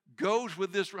goes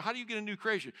with this, how do you get a new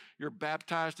creation? You're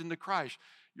baptized into Christ.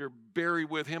 You're buried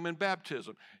with him in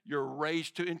baptism. You're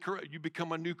raised to, you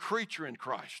become a new creature in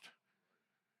Christ.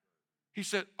 He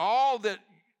said, all that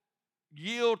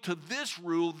yield to this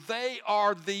rule, they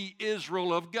are the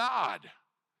Israel of God.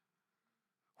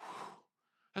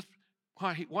 That's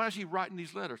why is he writing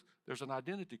these letters? There's an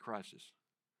identity crisis.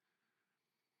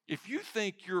 If you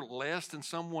think you're less than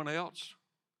someone else,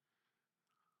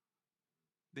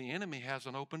 the enemy has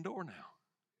an open door now.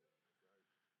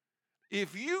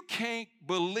 If you can't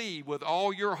believe with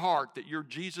all your heart that you're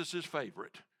Jesus'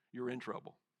 favorite, you're in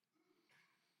trouble.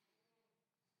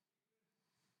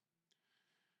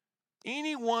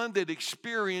 Anyone that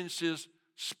experiences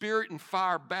spirit and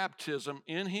fire baptism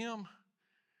in him,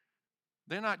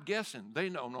 they're not guessing. They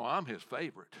know, no, I'm his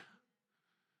favorite.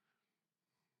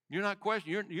 You're not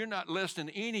questioning. You're not less than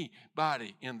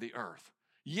anybody in the earth.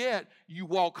 Yet you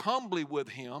walk humbly with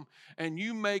him and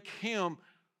you make him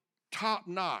top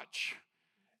notch.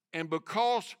 And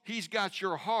because he's got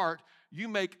your heart, you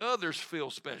make others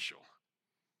feel special.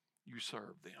 You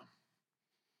serve them.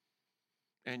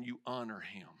 And you honor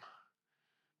him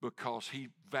because he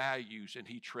values and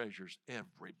he treasures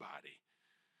everybody.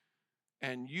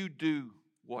 And you do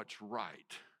what's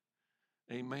right.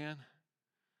 Amen?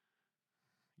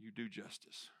 You do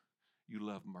justice. You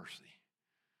love mercy.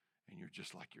 And you're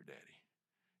just like your daddy.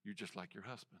 You're just like your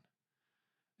husband.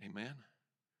 Amen?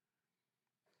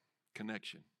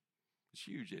 Connection. It's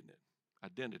huge, isn't it?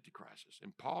 Identity crisis.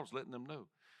 And Paul's letting them know,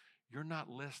 you're not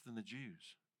less than the Jews.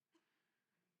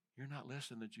 You're not less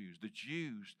than the Jews. The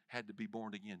Jews had to be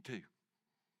born again too.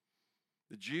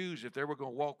 The Jews, if they were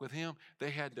going to walk with him, they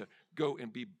had to go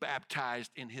and be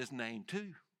baptized in his name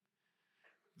too.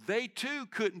 They too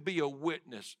couldn't be a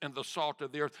witness and the salt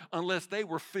of the earth unless they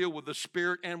were filled with the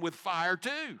Spirit and with fire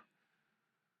too.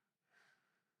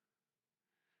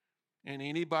 And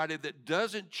anybody that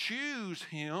doesn't choose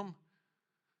him,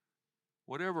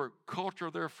 whatever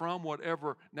culture they're from,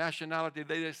 whatever nationality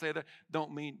they say that,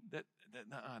 don't mean that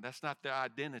that's not their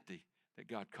identity that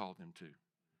God called them to.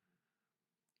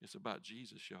 It's about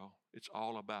Jesus, y'all. It's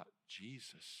all about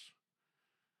Jesus.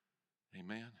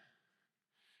 Amen.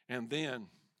 And then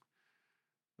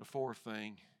the fourth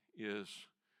thing is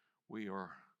we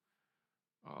are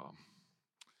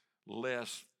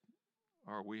less,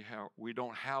 or we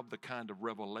don't have the kind of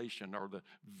revelation or the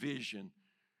vision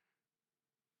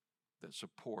that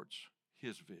supports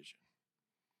his vision.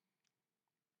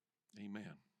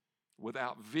 Amen.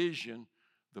 Without vision,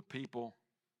 the people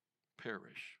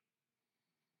perish.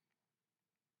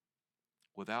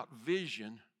 Without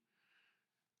vision,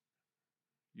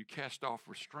 you cast off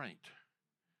restraint.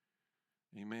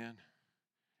 Amen.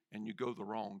 And you go the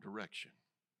wrong direction.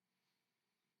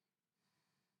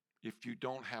 If you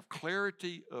don't have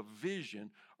clarity of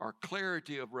vision or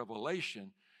clarity of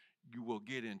revelation, you will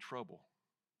get in trouble.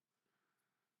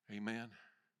 Amen.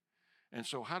 And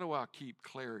so how do I keep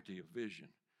clarity of vision?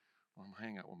 Well, I'm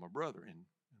hanging out with my brother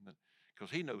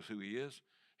because he knows who he is.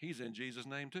 He's in Jesus'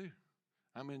 name too.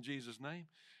 I'm in Jesus' name.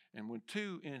 And when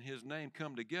two in his name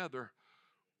come together,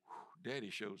 Daddy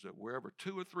shows up. Wherever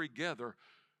two or three gather,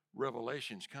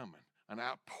 revelation's coming. An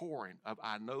outpouring of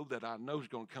I know is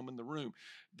going to come in the room.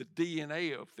 The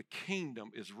DNA of the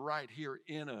kingdom is right here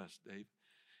in us, Dave.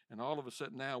 And all of a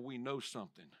sudden now we know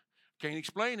something. Can't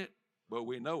explain it, but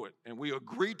we know it. And we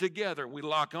agree together and we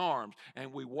lock arms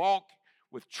and we walk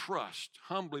with trust,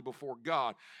 humbly before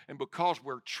God. And because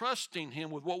we're trusting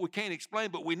him with what we can't explain,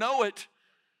 but we know it,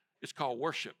 it's called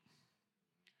worship.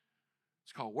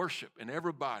 It's called worship. And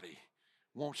everybody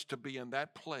wants to be in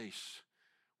that place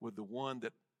with the one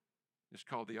that is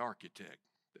called the architect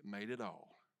that made it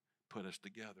all, put us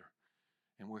together.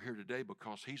 And we're here today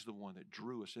because he's the one that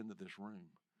drew us into this room.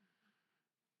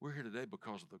 We're here today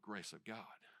because of the grace of God.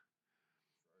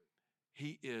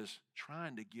 He is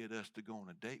trying to get us to go on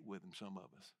a date with him, some of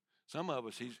us. Some of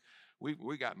us,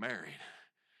 we got married.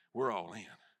 We're all in.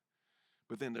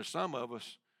 But then there's some of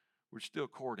us, we're still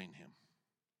courting him.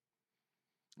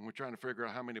 And we're trying to figure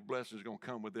out how many blessings are going to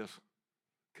come with this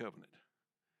covenant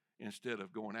instead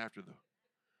of going after the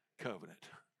covenant.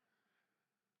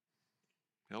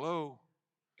 Hello?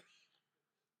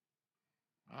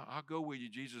 I'll go with you,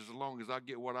 Jesus, as long as I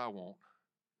get what I want.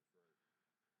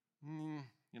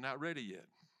 You're not ready yet.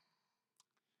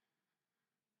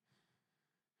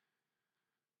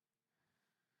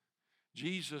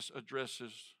 Jesus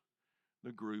addresses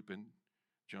the group in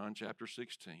John chapter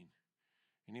 16,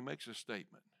 and he makes a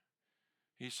statement.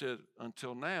 He said,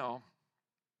 until now,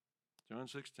 John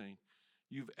 16,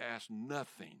 you've asked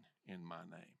nothing in my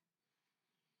name.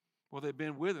 Well, they've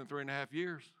been with him 3.5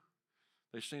 years.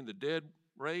 They've seen the dead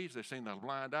raised. They've seen the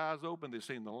blind eyes open. They've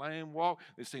seen the lame walk.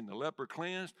 They've seen the leper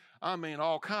cleansed. I mean,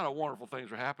 all kind of wonderful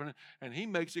things are happening. And he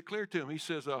makes it clear to them. He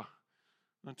says,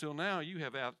 until now, you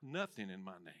have asked nothing in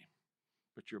my name.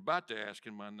 But you're about to ask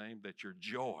in my name that your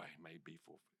joy may be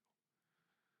fulfilled.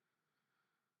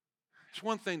 It's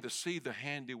one thing to see the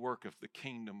handiwork of the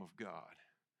kingdom of God.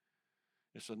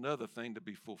 It's another thing to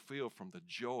be fulfilled from the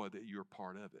joy that you're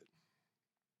part of it.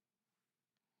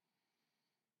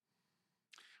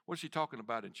 What's he talking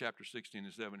about in chapter 16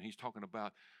 and 7? He's talking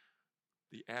about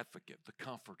the advocate, the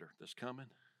comforter that's coming.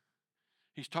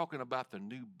 He's talking about the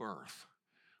new birth,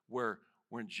 where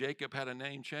when Jacob had a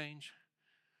name change,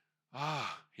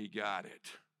 he got it.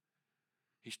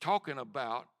 He's talking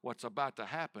about what's about to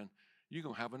happen. You're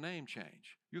going to have a name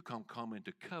change. You're going to come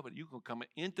into covenant. You're going to come in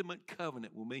intimate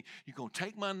covenant with me. You're going to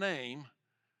take my name,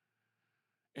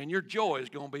 and your joy is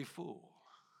going to be full.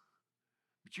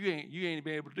 But you ain't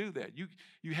been able to do that.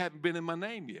 You haven't been in my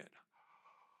name yet.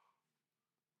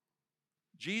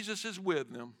 Jesus is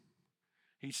with them.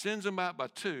 He sends them out by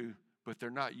two, but they're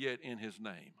not yet in his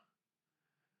name.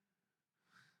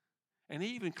 And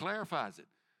he even clarifies it.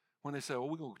 When they say,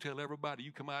 we're going to tell everybody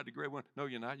you come out of the grave. No,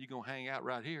 you're not. You're going to hang out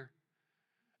right here.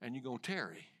 And you're going to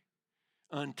tarry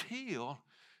until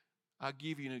I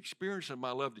give you an experience of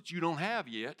my love that you don't have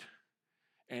yet,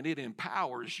 and it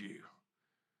empowers you.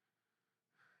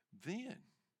 Then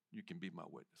you can be my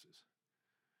witnesses.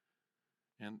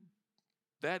 And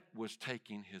that was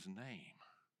taking his name.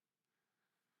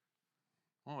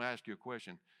 I want to ask you a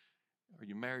question. Are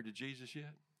you married to Jesus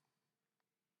yet?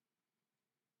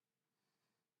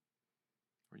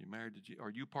 Are you married to Jesus? Are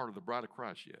you part of the bride of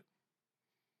Christ yet?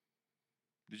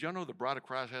 Did y'all know the bride of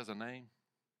Christ has a name?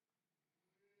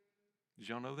 Did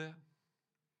y'all know that?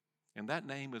 And that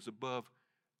name is above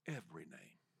every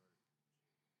name.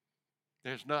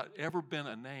 There's not ever been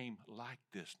a name like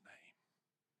this name.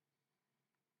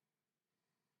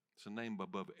 It's a name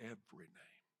above every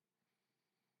name.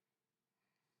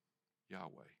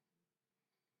 Yahweh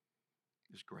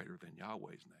is greater than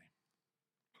Yahweh's name.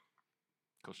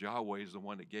 Because Yahweh is the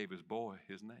one that gave his boy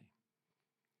his name.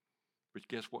 But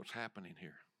guess what's happening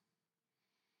here?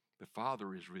 The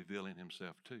Father is revealing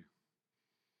himself too.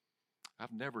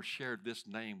 I've never shared this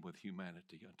name with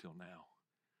humanity until now.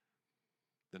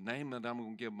 The name that I'm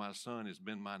going to give my son has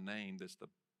been my name. That's the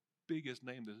biggest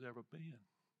name there's ever been.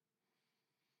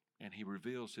 And he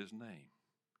reveals his name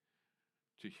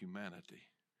to humanity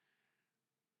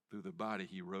through the body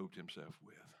he robed himself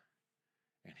with.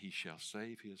 And he shall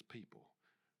save his people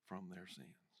from their sins.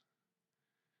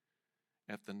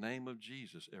 At the name of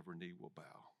Jesus, every knee will bow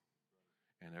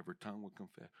and every tongue will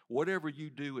confess. Whatever you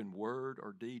do in word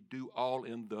or deed, do all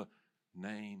in the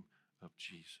name of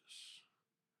Jesus.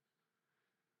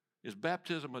 Is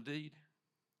baptism a deed?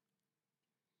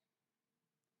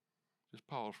 Just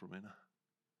pause for a minute.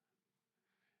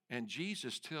 And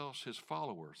Jesus tells his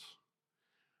followers,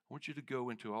 I want you to go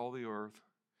into all the earth.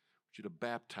 I want you to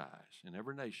baptize in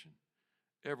every nation,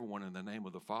 everyone in the name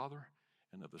of the Father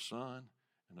and of the Son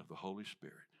and of the Holy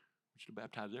Spirit. I want you to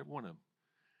baptize every one of them.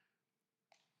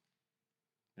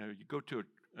 Now, you go to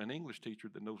an English teacher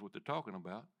that knows what they're talking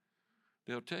about,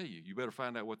 they'll tell you, you better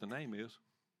find out what the name is.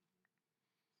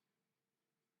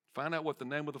 Find out what the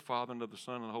name of the Father and of the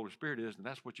Son and the Holy Spirit is, and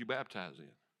that's what you baptize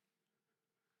in.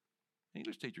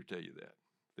 English teacher tell you that.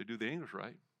 They do the English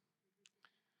right.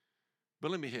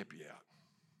 But let me help you out.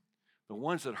 The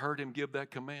ones that heard him give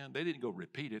that command, they didn't go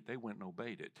repeat it. They went and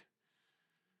obeyed it.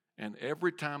 And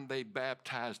every time they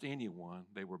baptized anyone,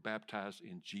 they were baptized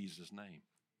in Jesus' name.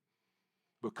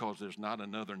 Because there's not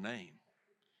another name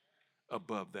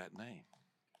above that name.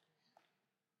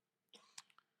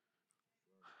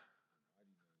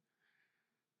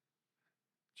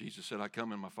 Jesus said, I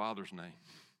come in my Father's name,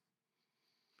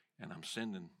 and I'm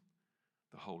sending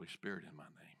the Holy Spirit in my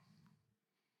name.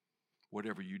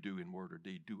 Whatever you do in word or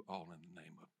deed, do all in the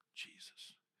name of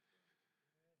Jesus.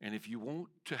 And if you want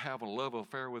to have a love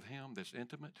affair with him that's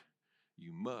intimate,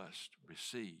 you must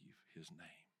receive his name.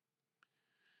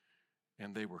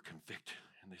 And they were convicted,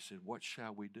 and they said, what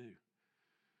shall we do?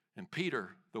 And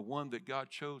Peter, the one that God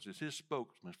chose as his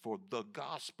spokesman for the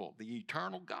gospel, the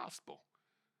eternal gospel,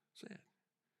 said,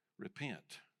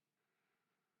 repent.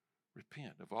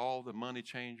 Repent of all the money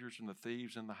changers and the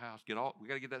thieves in the house. We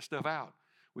got to get that stuff out.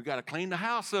 We got to clean the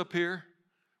house up here.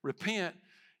 Repent.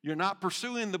 You're not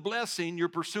pursuing the blessing. You're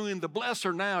pursuing the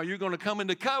blesser now. You're going to come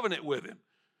into covenant with him.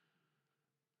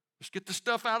 Let's get the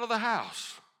stuff out of the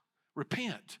house.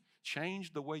 Repent.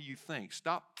 Change the way you think.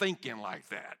 Stop thinking like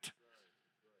that.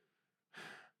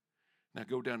 Now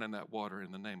go down in that water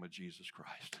in the name of Jesus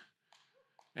Christ.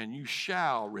 And you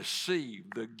shall receive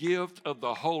the gift of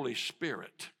the Holy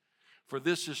Spirit. For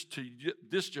this is to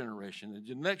this generation and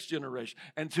the next generation,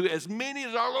 and to as many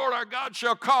as our Lord our God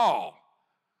shall call.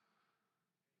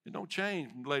 It don't change,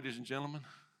 ladies and gentlemen.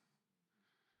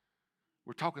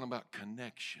 We're talking about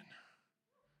connection.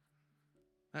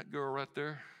 That girl right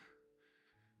there,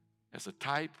 as a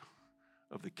type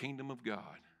of the kingdom of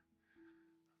God.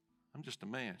 I'm just a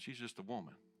man. She's just a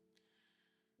woman.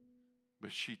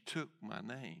 But she took my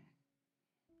name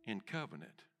in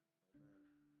covenant.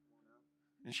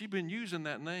 And she's been using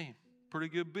that name pretty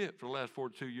good bit for the last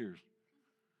 42 years.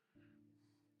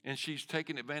 And she's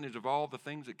taken advantage of all the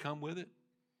things that come with it.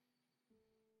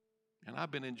 And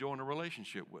I've been enjoying a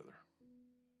relationship with her.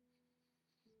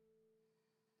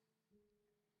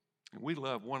 And we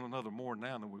love one another more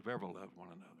now than we've ever loved one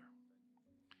another.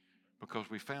 Because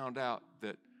we found out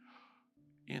that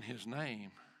in his name,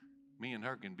 me and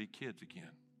her can be kids again.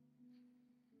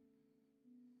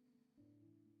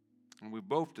 And we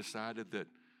both decided that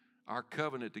our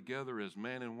covenant together as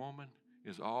man and woman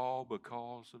is all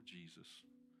because of Jesus.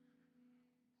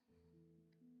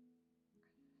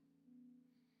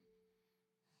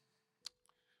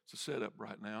 It's a setup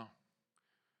right now.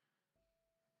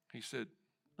 He said,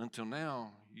 until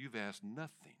now, you've asked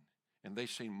nothing. And they've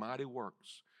seen mighty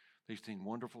works. They've seen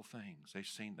wonderful things. They've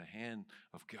seen the hand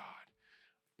of God.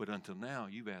 But until now,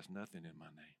 you've asked nothing in my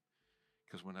name.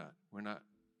 Because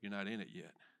you're not in it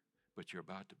yet. But you're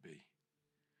about to be.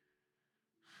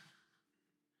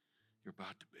 You're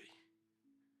about to be.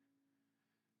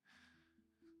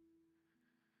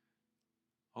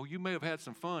 Oh, you may have had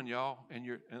some fun, y'all,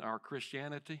 in our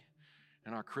Christianity,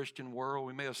 in our Christian world.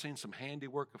 We may have seen some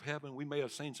handiwork of heaven. We may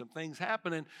have seen some things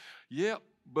happening. Yep,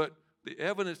 but the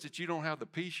evidence that you don't have the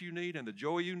peace you need and the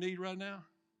joy you need right now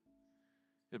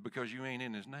is because you ain't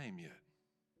in his name yet.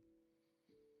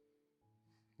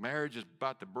 Marriage is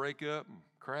about to break up and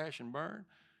crash and burn.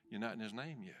 You're not in his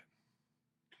name yet.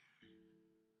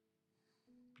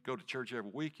 If you go to church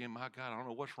every weekend, my God, I don't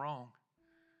know what's wrong.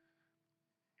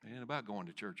 It ain't about going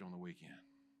to church on the weekend.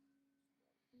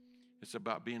 It's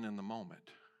about being in the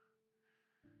moment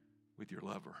with your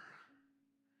lover.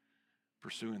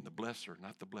 Pursuing the blesser,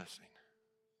 not the blessing.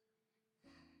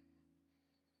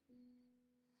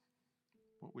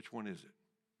 Which one is it?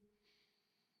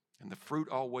 And the fruit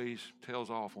always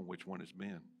tells off on which one it's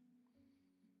been.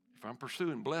 If I'm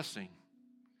pursuing blessing,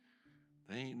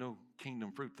 there ain't no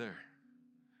kingdom fruit there.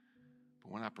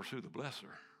 But when I pursue the blesser,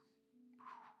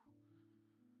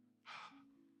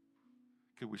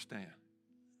 could we stand?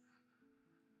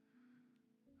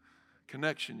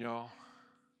 Connection, y'all.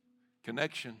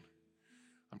 Connection.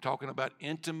 I'm talking about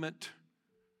intimate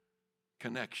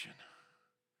connection.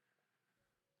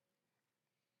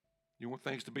 You want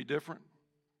things to be different?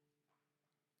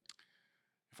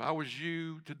 If I was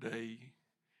you today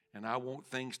and I want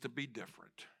things to be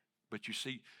different, but you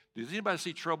see, does anybody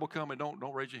see trouble coming?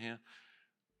 Don't raise your hand.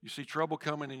 You see trouble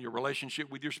coming in your relationship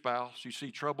with your spouse. You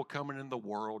see trouble coming in the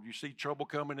world. You see trouble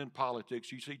coming in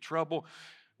politics. You see trouble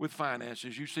with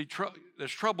finances. You see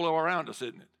there's trouble all around us,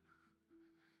 isn't it?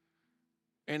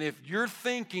 And if you're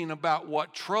thinking about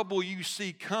what trouble you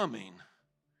see coming,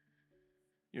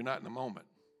 you're not in the moment.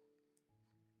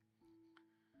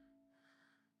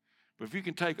 But if you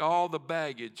can take all the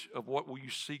baggage of what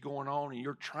you see going on and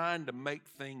you're trying to make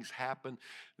things happen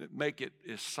that make it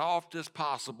as soft as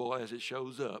possible as it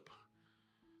shows up,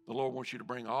 the Lord wants you to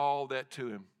bring all that to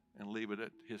him and leave it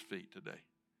at his feet today.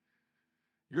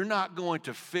 You're not going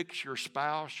to fix your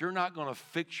spouse. You're not going to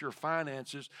fix your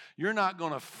finances. You're not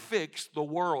going to fix the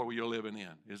world you're living in.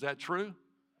 Is that true?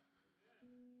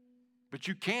 But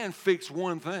you can fix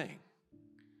one thing.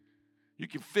 You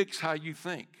can fix how you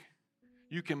think.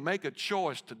 You can make a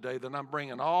choice today that I'm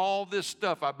bringing all this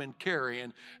stuff I've been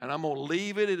carrying and I'm going to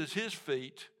leave it at his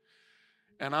feet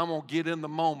and I'm going to get in the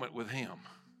moment with him.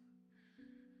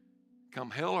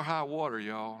 Come hell or high water,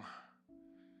 y'all,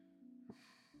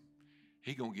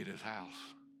 he's going to get his house.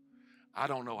 I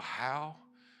don't know how,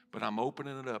 but I'm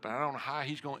opening it up. And I don't know how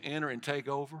he's going to enter and take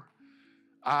over.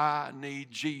 I need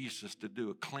Jesus to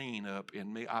do a cleanup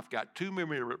in me. I've got too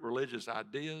many religious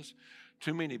ideas,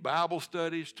 too many Bible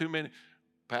studies, too many.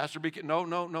 Pastor B,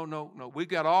 no. We've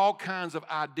got all kinds of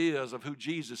ideas of who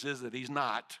Jesus is that he's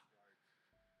not.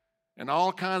 And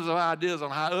all kinds of ideas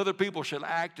on how other people should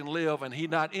act and live, and he's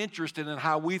not interested in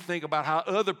how we think about how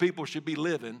other people should be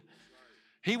living.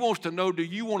 He wants to know, do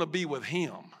you want to be with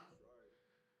him?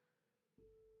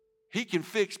 He can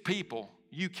fix people,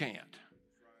 you can't.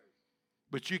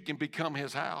 But you can become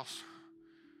his house.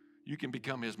 You can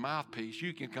become his mouthpiece.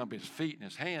 You can become his feet and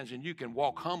his hands, and you can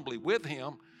walk humbly with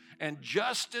him, and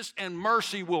justice and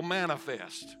mercy will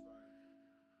manifest.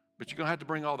 But you're going to have to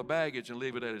bring all the baggage and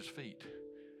leave it at his feet.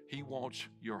 He wants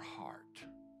your heart.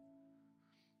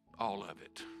 All of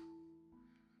it.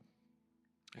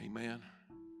 Amen.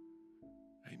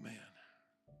 Amen.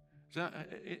 So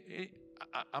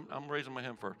I'm raising my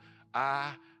hand first.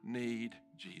 I need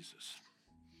Jesus.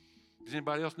 Does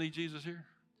anybody else need Jesus here?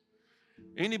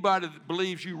 Anybody that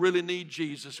believes you really need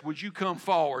Jesus, would you come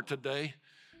forward today?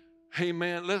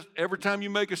 Amen. Every time you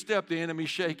make a step, the enemy's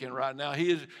shaking right now.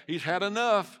 He's had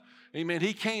enough. Amen.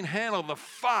 He can't handle the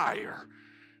fire.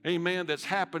 Amen. That's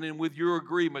happening with your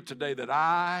agreement today that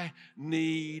I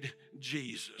need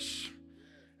Jesus.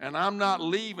 And I'm not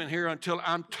leaving here until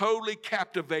I'm totally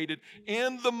captivated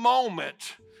in the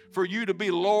moment for you to be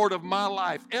Lord of my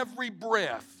life. Every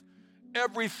breath,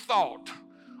 every thought,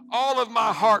 all of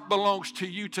my heart belongs to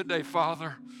you today,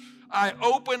 Father. I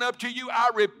open up to you.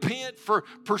 I repent for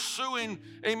pursuing,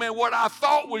 amen, what I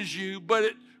thought was you, but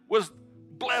it was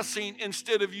blessing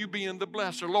instead of you being the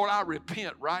blesser. Lord, I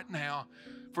repent right now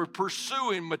for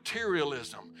pursuing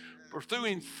materialism,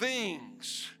 pursuing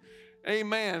things.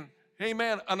 Amen.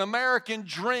 Amen. An American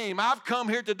dream. I've come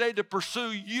here today to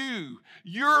pursue you.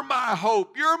 You're my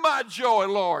hope. You're my joy,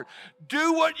 Lord.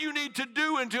 Do what you need to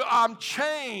do until I'm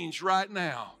changed right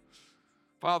now.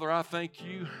 Father, I thank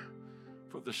you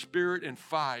for the spirit and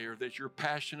fire that you're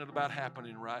passionate about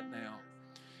happening right now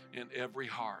in every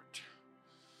heart.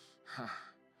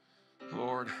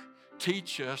 Lord,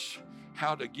 teach us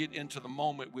how to get into the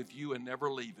moment with you and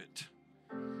never leave it.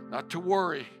 Not to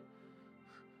worry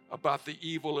about the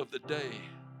evil of the day,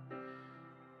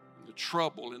 the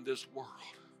trouble in this world,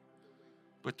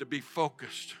 but to be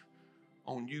focused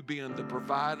on you being the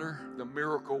provider, the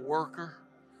miracle worker,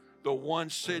 the one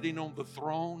sitting on the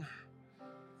throne.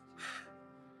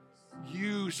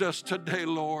 Use us today,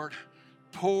 Lord.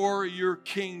 Pour your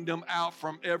kingdom out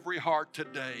from every heart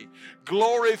today.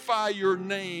 Glorify your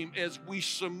name as we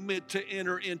submit to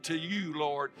enter into you,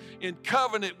 Lord, in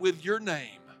covenant with your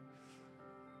name.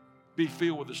 Be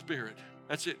filled with the Spirit.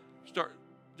 That's it.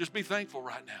 Just be thankful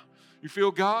right now. You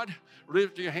feel God?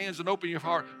 Lift your hands and open your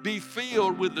heart. Be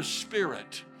filled with the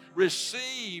Spirit.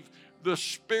 Receive the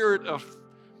Spirit of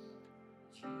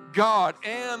God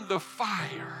and the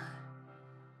fire.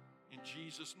 In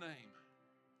Jesus' name.